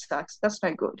 oh, that sucks, that's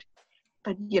no good.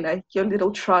 But your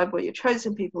little tribe or your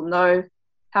chosen people know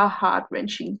how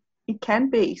heart-wrenching it can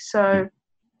be. So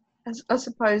I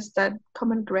suppose that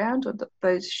common ground or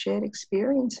those shared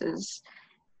experiences.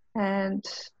 And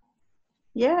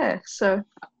so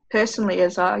personally,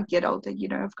 as I get older,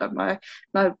 I've got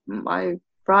my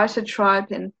writer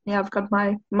tribe, and now I've got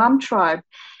my mum tribe,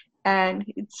 and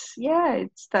it's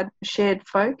that shared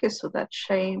focus or that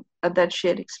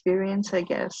shared experience, I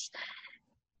guess.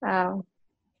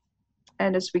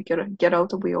 And as we get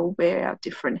older, we all wear our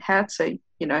different hats. So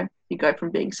you go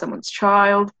from being someone's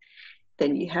child,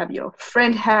 then you have your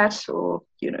friend hat, or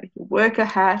your worker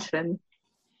hat, and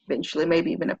eventually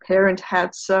maybe even a parent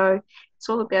hat. So it's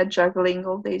all about juggling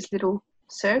all these little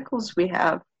circles we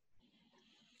have.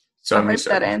 So I hope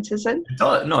that answers it. It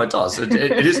does. No, it does. It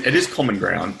is common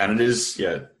ground, and it is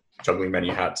juggling many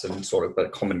hats and sort of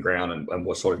but common ground and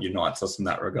what sort of unites us in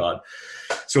that regard.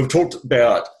 So we've talked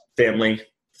about family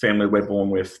we're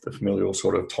born with, the familial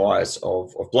sort of ties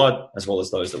of blood, as well as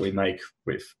those that we make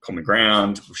with common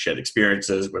ground, with shared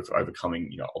experiences, with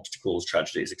overcoming obstacles,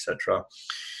 tragedies, etc.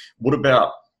 What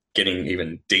about getting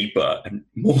even deeper and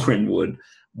more inward?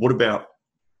 What about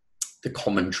the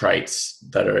common traits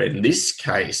that are in this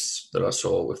case that I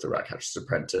saw with the Ratcatcher's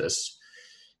Apprentice?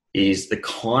 Is the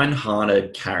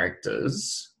kind-hearted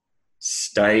characters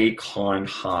stay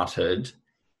kind-hearted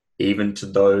even to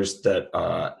those that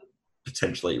are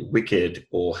potentially wicked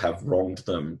or have wronged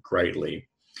them greatly.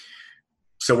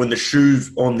 So when the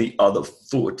shoe's on the other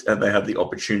foot and they have the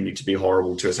opportunity to be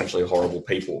horrible to essentially horrible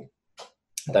people,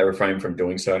 they refrain from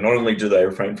doing so. Not only do they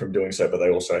refrain from doing so, but they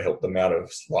also help them out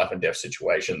of life and death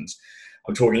situations.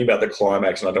 I'm talking about the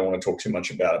climax, and I don't want to talk too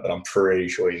much about it, but I'm pretty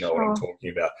sure you know what I'm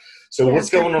talking about. So what's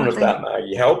going on with that,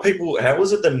 Maggie? How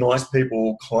is it that nice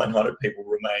people, kind-hearted people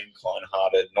remain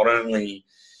kind-hearted, not only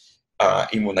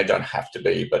even when they don't have to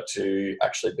be, but to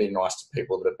actually be nice to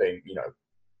people that have been,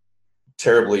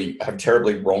 terribly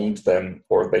wronged them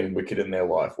or have been wicked in their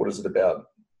life? What is it about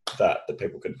that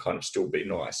people can kind of still be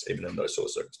nice even in those sort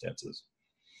of circumstances?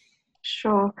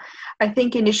 Sure. I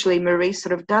think initially Marie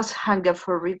sort of does hunger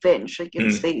for revenge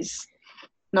against these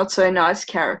not so nice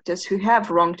characters who have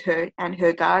wronged her and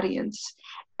her guardians,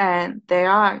 and they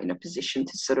are in a position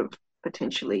to sort of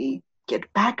potentially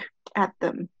get back at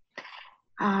them.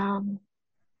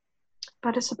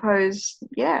 But I suppose,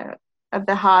 at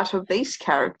the heart of these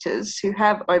characters who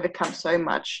have overcome so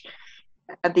much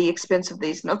at the expense of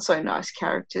these not so nice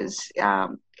characters,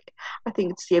 I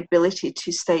think it's the ability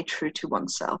to stay true to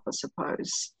oneself, I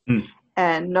suppose,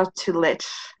 and not to let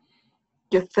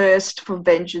your thirst for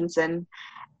vengeance and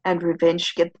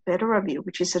revenge get the better of you,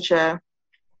 which is such a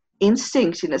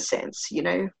instinct in a sense.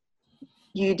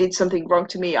 You did something wrong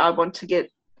to me, I want to get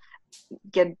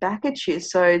back at you.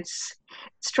 So it's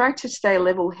trying to stay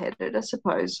level-headed, I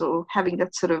suppose, or having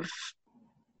that sort of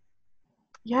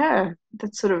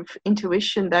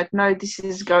intuition that no, this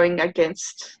is going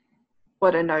against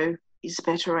what I know is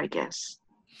better, I guess.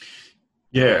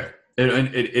 Yeah,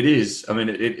 it is. I mean,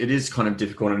 it is kind of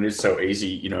difficult, and it is so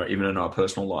easy, even in our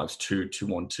personal lives to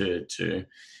want to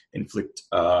inflict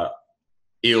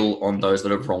ill on those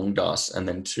that have wronged us, and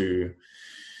then to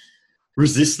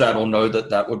resist that or know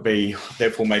that would be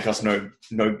therefore make us no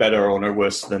better or no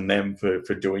worse than them for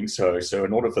doing so. So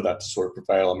in order for that to sort of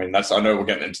prevail, I mean, I know we're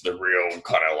getting into the real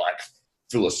kind of like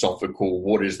philosophical,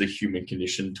 what is the human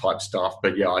condition type stuff.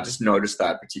 But yeah, I just noticed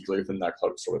that particularly within that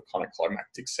sort of kind of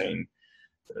climactic scene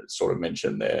that sort of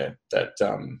mentioned there that,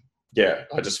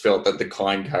 I just felt that the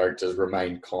kind characters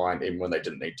remained kind even when they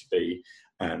didn't need to be,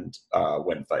 and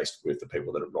when faced with the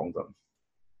people that have wronged them.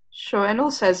 Sure, and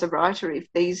also as a writer, if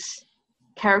these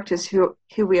characters who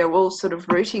we are all sort of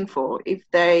rooting for, if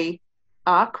they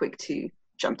are quick to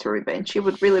jump to revenge, it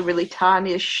would really, really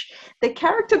tarnish their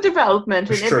character development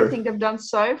and everything they've done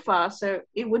so far. So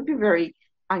it would be very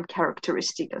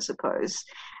uncharacteristic, I suppose,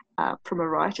 from a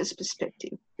writer's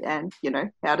perspective. And,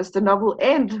 how does the novel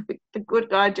end? The good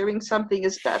guy doing something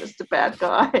as bad as the bad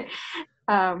guy.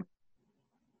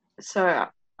 So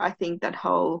I think that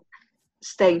whole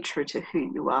staying true to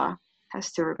who you are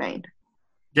has to remain.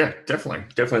 Yeah, definitely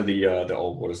the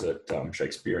old, what is it,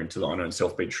 Shakespeare, into thine own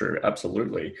self be true.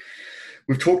 Absolutely.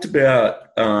 We've talked about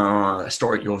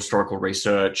your historical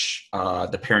research,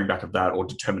 the paring back of that, or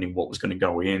determining what was going to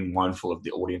go in, mindful of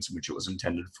the audience in which it was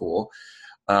intended for.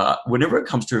 Whenever it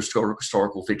comes to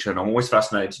historical fiction, I'm always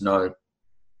fascinated to know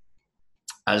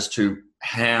as to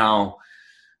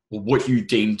what you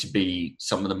deem to be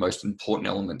some of the most important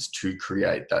elements to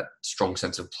create that strong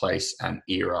sense of place and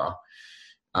era.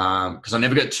 Because I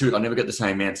never get the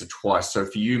same answer twice. So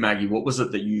for you, Maggie, what was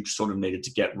it that you sort of needed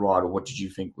to get right, or what did you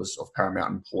think was of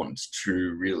paramount importance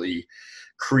to really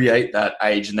create that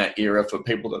age and that era for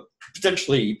people that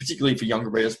potentially, particularly for younger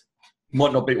readers,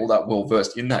 might not be all that well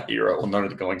versed in that era or know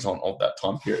the goings on of that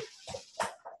time period?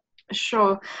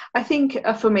 Sure. I think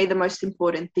for me the most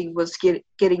important thing was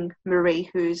getting Marie,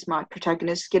 who's my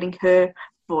protagonist, getting her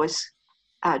voice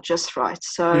just right.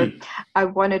 So I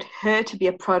wanted her to be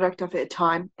a product of her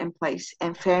time and place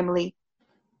and family,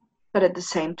 but at the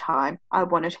same time I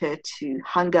wanted her to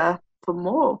hunger for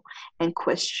more and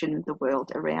question the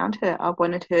world around her. I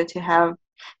wanted her to have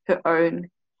her own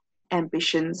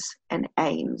ambitions and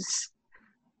aims.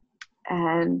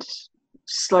 And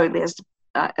slowly, as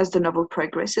the novel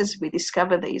progresses, we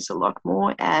discover these a lot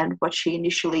more, and what she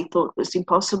initially thought was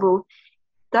impossible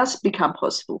does become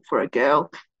possible for a girl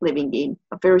living in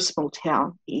a very small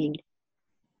town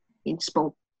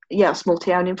small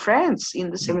town in France in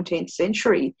the 17th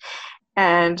century.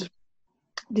 And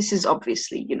this is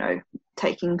obviously,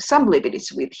 taking some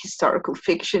liberties with historical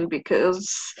fiction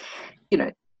because,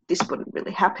 this wouldn't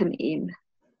really happen in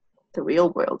the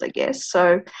real world, I guess.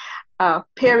 So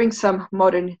pairing some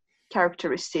modern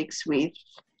characteristics with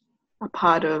a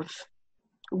part of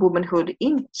womanhood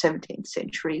in 17th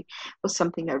century was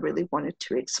something I really wanted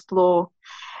to explore.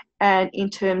 And in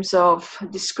terms of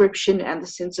description and the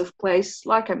sense of place,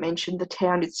 like I mentioned, the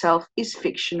town itself is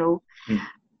fictional,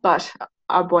 but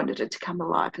I wanted it to come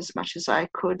alive as much as I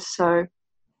could. So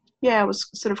I was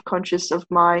sort of conscious of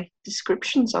my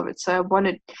descriptions of it. So I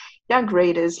wanted young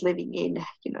readers living in,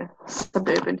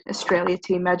 suburban Australia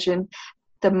to imagine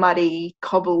the muddy,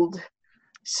 cobbled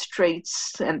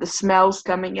streets and the smells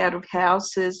coming out of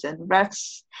houses and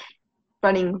rats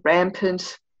running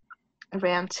rampant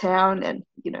around town, and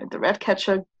the rat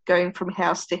catcher going from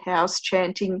house to house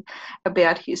chanting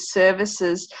about his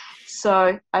services.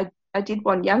 So I did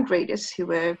want young readers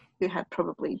who had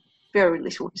probably very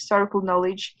little historical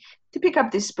knowledge to pick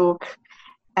up this book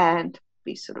and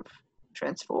be sort of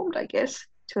transformed, I guess,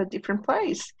 to a different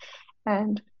place.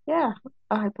 And I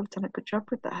hope I've done a good job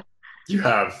with that. You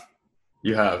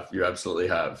absolutely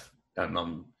have. And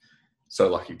I'm so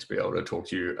lucky to be able to talk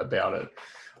to you about it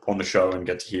on the show and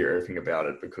get to hear everything about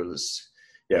it, because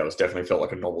it was definitely felt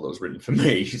like a novel that was written for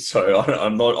me. So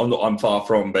I'm far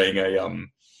from being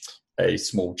a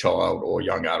small child or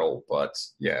young adult, but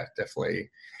definitely.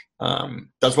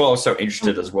 That's why I was so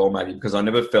interested as well, maybe, because I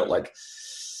never felt like,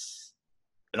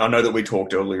 and I know that we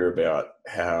talked earlier about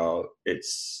how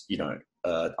it's,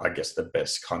 I guess the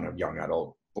best kind of young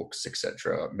adult books,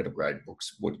 etc., middle grade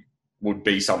books would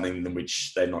be something in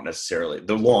which they're not necessarily,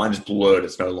 the line's blurred,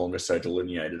 it's no longer so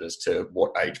delineated as to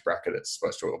what age bracket it's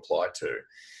supposed to apply to.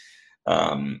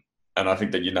 And I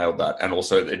think that you nailed that. And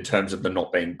also in terms of the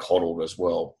not being coddled as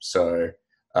well. So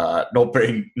not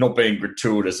being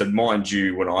gratuitous. And mind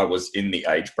you, when I was in the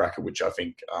age bracket, which I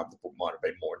think the book might have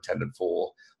been more intended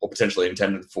for, or potentially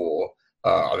intended for,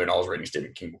 I was reading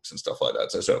Stephen King books and stuff like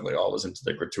that. So certainly I was into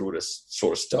the gratuitous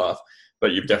sort of stuff.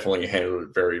 But you've definitely handled it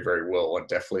very, very well, and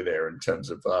definitely there in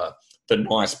terms of the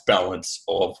nice balance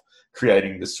of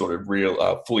creating this sort of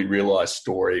real, fully realised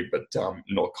story, but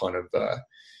not kind of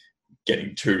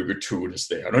getting too gratuitous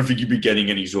there. I don't think you'd be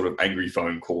getting any sort of angry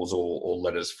phone calls or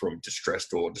letters from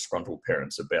distressed or disgruntled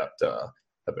parents about I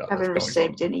haven't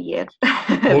received any yet.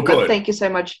 Well, good. But thank you so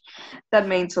much. That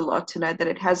means a lot to know that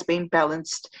it has been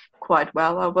balanced quite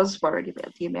well. I was worried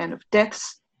about the amount of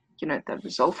deaths, that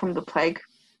result from the plague.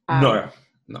 No.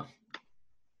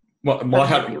 My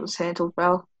hat, it was handled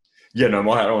well. Yeah, no,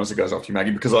 my hat honestly goes off to you,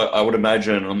 Maggie, because I would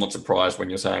imagine, and I'm not surprised when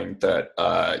you're saying that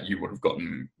you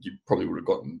probably would have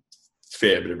gotten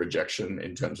fair bit of rejection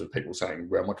in terms of people saying,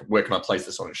 where can I place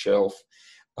this on a shelf?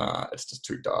 It's just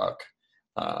too dark,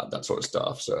 that sort of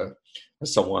stuff. So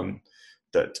as someone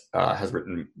that has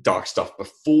written dark stuff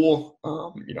before,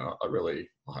 I really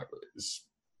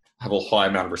have a high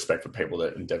amount of respect for people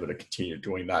that endeavour to continue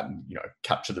doing that and,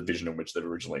 capture the vision in which they've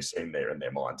originally seen there in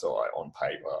their mind's eye on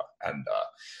paper and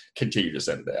continue to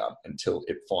send it out until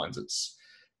it finds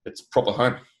its proper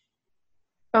home.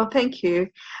 Oh, thank you.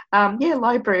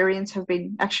 Librarians have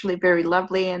been actually very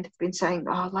lovely and have been saying,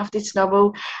 I love this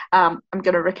novel. I'm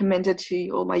going to recommend it to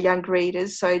all my young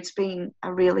readers. So it's been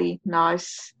a really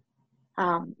nice,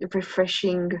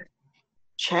 refreshing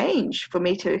change for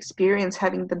me to experience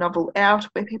having the novel out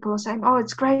where people are saying,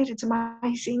 it's great, it's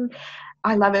amazing,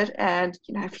 I love it. And,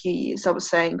 a few years I was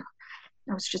saying,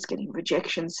 I was just getting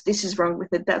rejections. This is wrong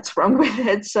with it, that's wrong with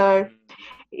it. So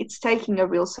it's taking a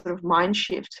real sort of mind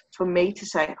shift for me to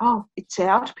say, it's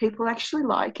out, people actually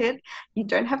like it. You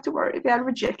don't have to worry about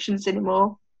rejections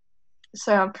anymore.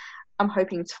 So I'm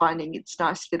hoping it's finding its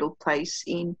nice little place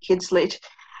in Kids Lit,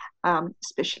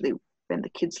 especially when the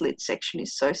Kids Lit section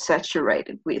is so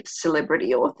saturated with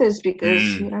celebrity authors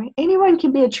because, anyone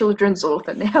can be a children's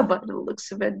author now by the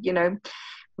looks of it.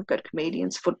 We've got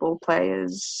comedians, football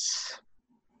players.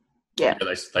 Yeah,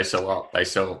 they sell up. They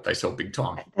sell big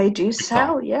time. They do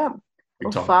sell,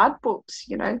 or fart books,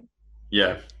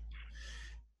 Yeah.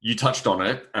 You touched on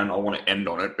it, and I want to end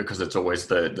on it because it's always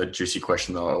the juicy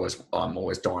question that I'm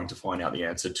always dying to find out the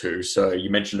answer to. So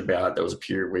you mentioned about there was a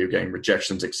period where you're getting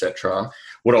rejections, etc.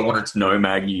 What I wanted to know,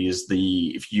 Maggie, is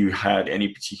if you had any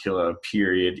particular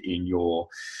period in your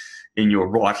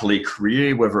writerly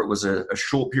career, whether it was a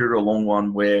short period or a long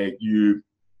one, where you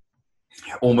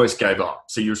almost gave up.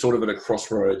 So you're sort of at a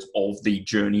crossroads of the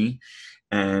journey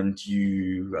and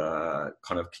you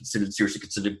seriously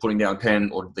considered putting down pen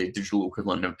or the digital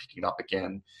equivalent and picking it up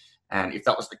again. And if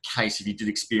that was the case, if you did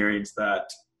experience that,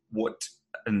 what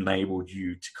enabled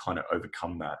you to kind of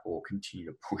overcome that or continue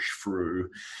to push through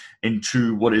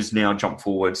into what is now Jump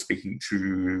Forward, speaking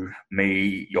to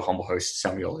me, your humble host,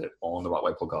 Samuel Elliott, on the Right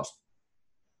Way podcast?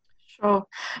 Sure.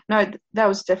 No, that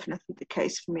was definitely the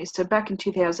case for me. So back in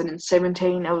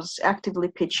 2017, I was actively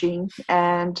pitching,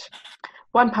 and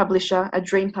one publisher, a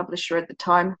dream publisher at the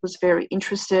time, was very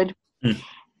interested.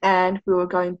 And we were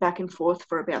going back and forth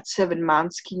for about 7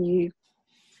 months. Can you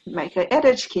make an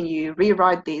edit? Can you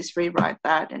rewrite this, rewrite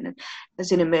that? And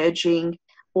as an emerging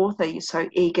author, you're so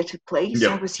eager to please. Yep.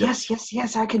 So I was,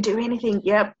 yes, I can do anything.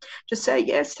 Yep. Just say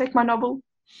yes, take my novel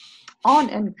on.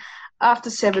 And after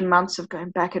 7 months of going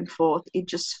back and forth, it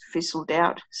just fizzled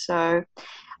out. So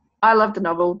I loved the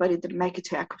novel, but it didn't make it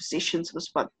to acquisitions, was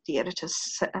what the editor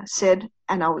said.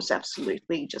 And I was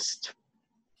absolutely just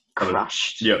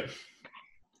crushed. Yeah.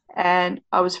 And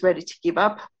I was ready to give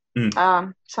up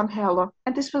somehow.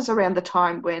 And this was around the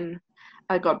time when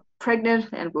I got pregnant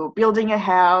and we were building a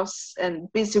house and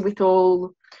busy with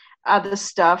all other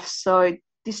stuff. So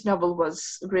this novel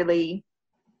was really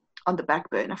on the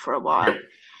back burner for a while. Yep.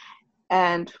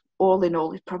 And all in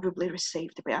all, it probably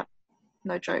received about,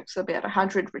 no jokes, about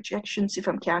 100 rejections if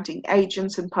I'm counting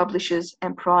agents and publishers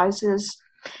and prizes.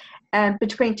 And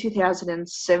between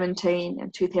 2017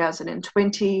 and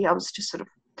 2020, I was just sort of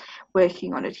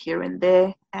working on it here and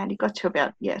there. And it got to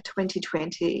about,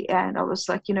 2020. And I was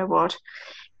like, you know what?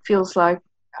 Feels like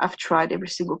I've tried every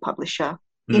single publisher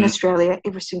in Australia,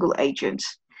 every single agent.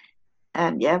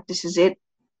 And this is it.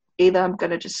 Either I'm going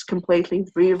to just completely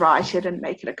rewrite it and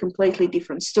make it a completely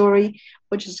different story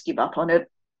or just give up on it.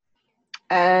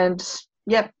 And,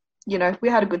 we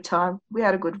had a good time. We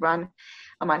had a good run.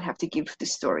 I might have to give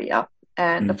this story up.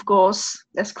 And, of course,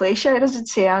 as cliched as it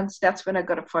sounds, that's when I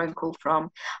got a phone call from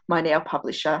my now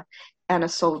publisher, Anna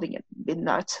Solding at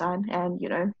Midnight Sun. And,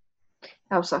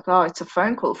 I was like, it's a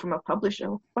phone call from a publisher.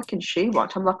 What can she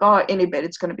want? I'm like, any bet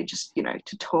it's going to be just,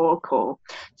 to talk or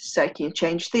to say, can you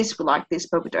change this? We like this,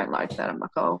 but we don't like that. I'm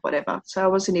like, whatever. So I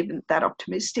wasn't even that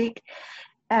optimistic.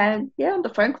 And, on the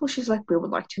phone call, she's like, we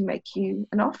would like to make you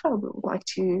an offer. We would like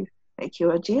to make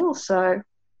you a deal. So,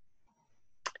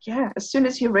 as soon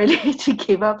as you're ready to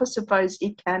give up, I suppose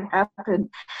it can happen.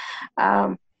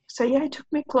 It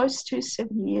took me close to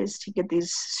 7 years to get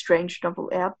this strange novel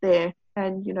out there.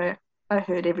 And, I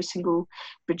heard every single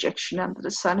rejection under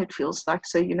the sun, it feels like.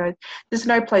 So, there's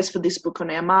no place for this book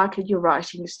on our market. Your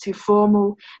writing is too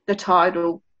formal. The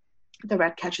title, The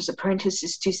Ratcatcher's Apprentice,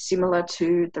 is too similar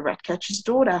to The Ratcatcher's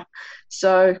Daughter.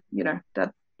 So,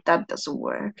 that doesn't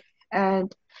work.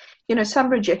 And, some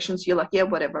rejections, you're like,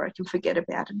 whatever, I can forget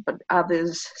about it. But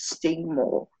others sting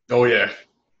more. Oh, yeah.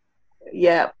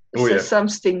 Yeah. Some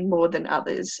sting more than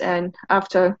others. And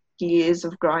after years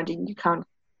of grinding, you can't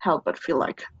help but feel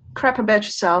like crap about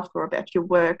yourself or about your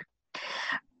work.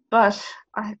 But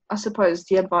I suppose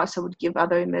the advice I would give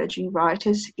other emerging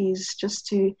writers is just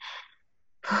to,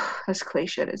 as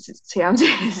cliched as it sounds,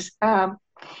 is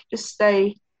just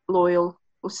stay loyal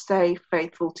or stay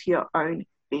faithful to your own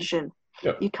vision.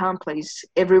 Yep. You can't please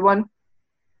everyone.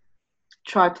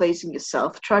 Try pleasing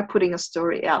yourself. Try putting a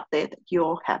story out there that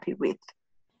you're happy with.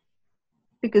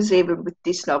 Because even with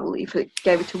this novel, if I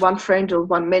gave it to one friend or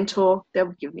one mentor, they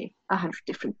would give me 100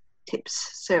 different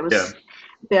tips. So it was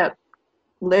about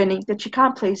learning that you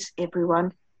can't please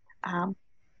everyone.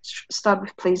 Start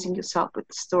with pleasing yourself with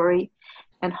the story,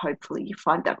 and hopefully you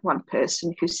find that one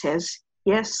person who says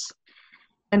yes.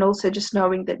 And also just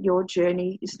knowing that your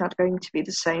journey is not going to be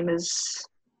the same as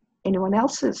anyone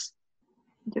else's.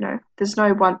 You know, there's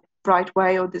no one right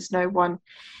way, or there's no one,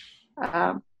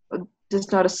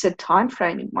 there's not a set time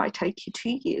frame. It might take you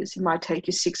 2 years, it might take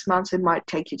you 6 months, it might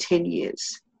take you 10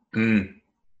 years.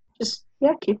 Just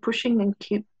keep pushing and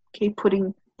keep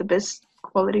putting the best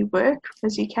quality work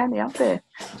as you can out there.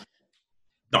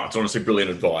 No, it's honestly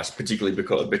brilliant advice,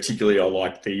 particularly I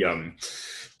like the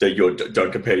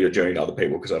don't compare your journey to other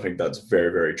people, because I think that's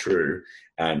very, very true.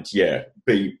 And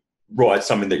write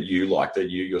something that you like, that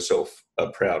you yourself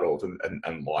are proud of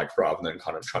and like, rather than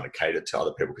kind of trying to cater to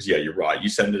other people. Because you're right, you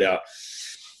send it out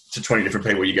to 20 different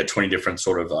people, you get 20 different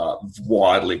sort of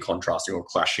widely contrasting or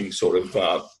clashing sort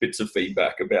of bits of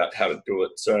feedback about how to do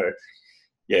it. So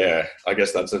yeah, I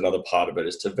guess that's another part of it,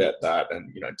 is to vet that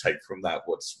and, take from that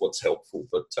what's helpful,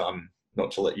 but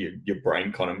not to let your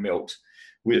brain kind of melt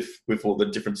with all the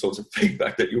different sorts of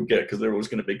feedback that you'll get, because they're always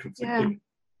going to be conflicting. Yeah.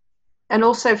 And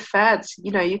also fads,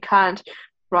 you can't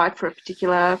write for a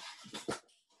particular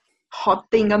hot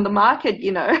thing on the market,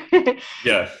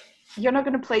 Yeah. You're not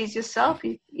going to please yourself.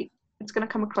 It's going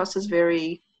to come across as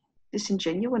very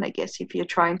disingenuous, I guess, if you're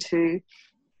trying to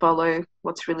follow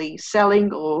what's really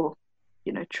selling, or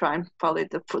try and follow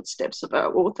the footsteps of an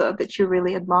author that you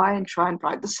really admire and try and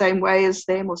write the same way as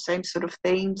them or same sort of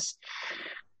themes.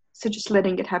 So just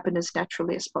letting it happen as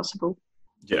naturally as possible.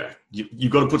 Yeah,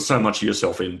 you've got to put so much of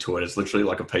yourself into it. It's literally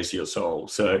like a piece of your soul.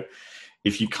 So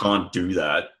if you can't do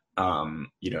that,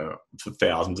 for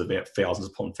thousands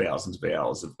upon thousands of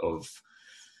hours of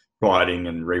writing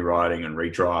and rewriting and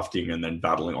redrafting, and then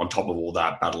battling on top of all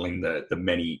that, battling the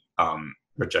many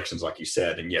rejections, like you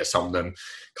said, and some of them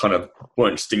kind of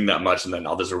won't sting that much, and then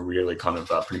others will really kind of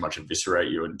pretty much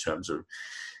eviscerate you in terms of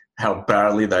how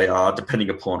badly they are, depending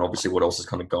upon obviously what else is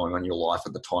kind of going on in your life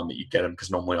at the time that you get them. Because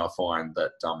normally I find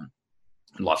that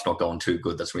life's not going too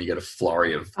good, that's when you get a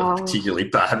flurry of particularly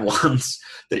bad ones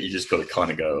that you just got to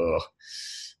kind of go,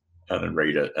 and then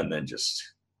read it, and then just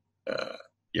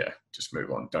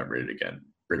move on. Don't read it again.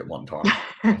 Read it one time.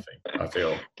 I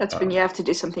feel that's when you have to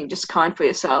do something just kind for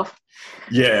yourself.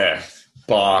 Yeah,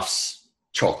 baths,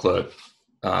 chocolate,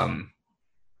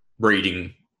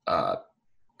 reading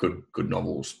good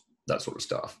novels, that sort of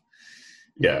stuff.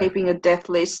 Yeah, keeping a death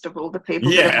list of all the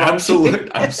people. Yeah,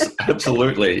 absolutely.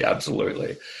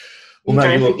 Well,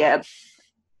 Maggie, don't forget.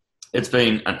 It's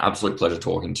been an absolute pleasure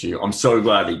talking to you. I'm so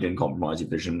glad that you didn't compromise your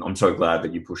vision. I'm so glad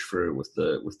that you pushed through with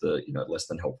the less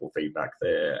than helpful feedback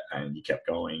there, and you kept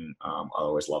going. I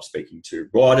always love speaking to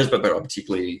writers, but I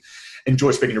particularly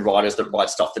enjoy speaking to writers that write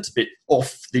stuff that's a bit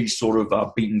off the sort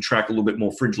of beaten track, a little bit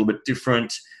more fringe, a little bit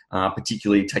different,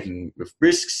 particularly taking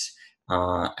risks.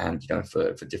 And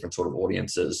for different sort of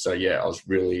audiences. So I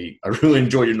really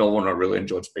enjoyed your novel, and I really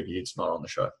enjoyed speaking to you tonight on the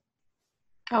show.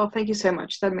 Oh, thank you so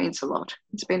much. That means a lot.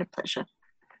 It's been a pleasure.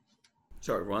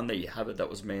 So everyone, there you have it. That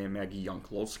was me and Maggie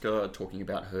Jankuloska talking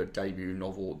about her debut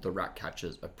novel, The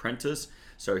Ratcatcher's Apprentice.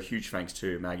 So a huge thanks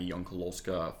to Maggie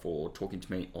Jankuloska for talking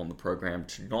to me on the program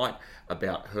tonight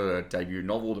about her debut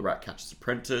novel, The Ratcatcher's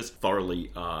Apprentice.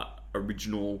 Thoroughly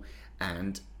original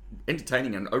and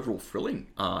entertaining and overall thrilling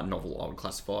novel, I would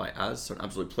classify as. So an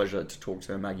absolute pleasure to talk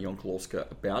to Maggie Jankuloska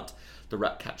about The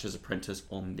Ratcatcher's Apprentice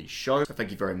on the show. So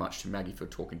thank you very much to Maggie for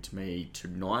talking to me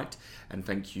tonight, and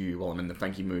thank you, while I'm in the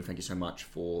thank you mood, thank you so much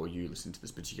for you listening to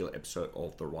this particular episode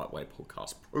of the Right Way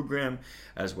podcast program,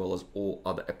 as well as all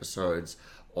other episodes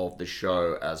of the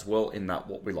show as well, in that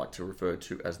what we like to refer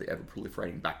to as the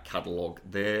ever-proliferating back catalogue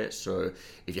there. So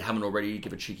if you haven't already,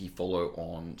 give a cheeky follow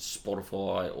on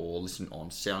Spotify or listen on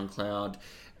SoundCloud,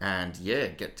 and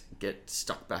get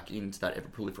stuck back into that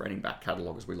ever-proliferating back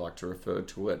catalogue, as we like to refer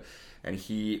to it, and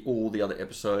hear all the other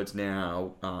episodes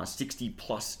now, 60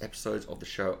 plus episodes of the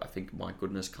show. I think, my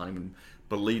goodness, can't even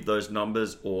believe those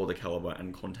numbers, or the caliber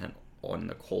and content on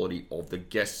the quality of the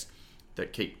guests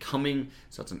that keep coming.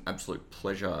 So it's an absolute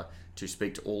pleasure to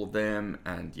speak to all of them.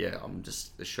 And yeah,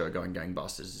 the show going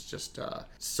gangbusters is just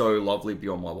so lovely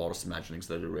beyond my wildest imaginings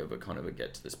that it'll ever kind of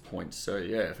get to this point. So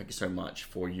yeah, thank you so much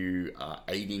for you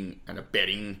aiding and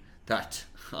abetting that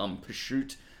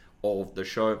pursuit of the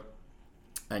show.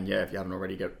 And yeah, if you haven't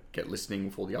already, get listening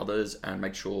for the others, and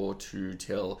make sure to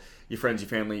tell your friends, your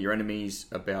family, your enemies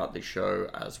about the show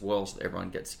as well, so that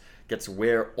everyone gets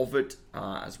aware of it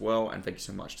as well. And thank you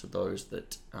so much to those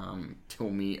that tell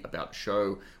me about the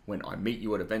show when I meet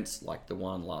you at events like the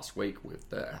one last week with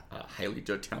the Haley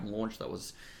Dirttown launch. That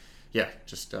was,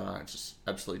 just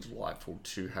absolutely delightful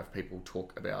to have people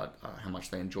talk about how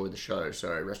much they enjoy the show.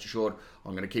 So rest assured,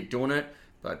 I'm going to keep doing it.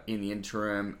 But in the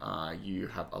interim, you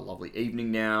have a lovely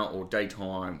evening now, or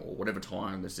daytime, or whatever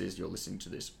time this is you're listening to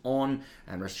this on.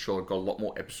 And rest assured, I've got a lot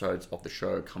more episodes of the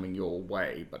show coming your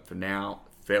way. But for now,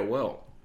 farewell.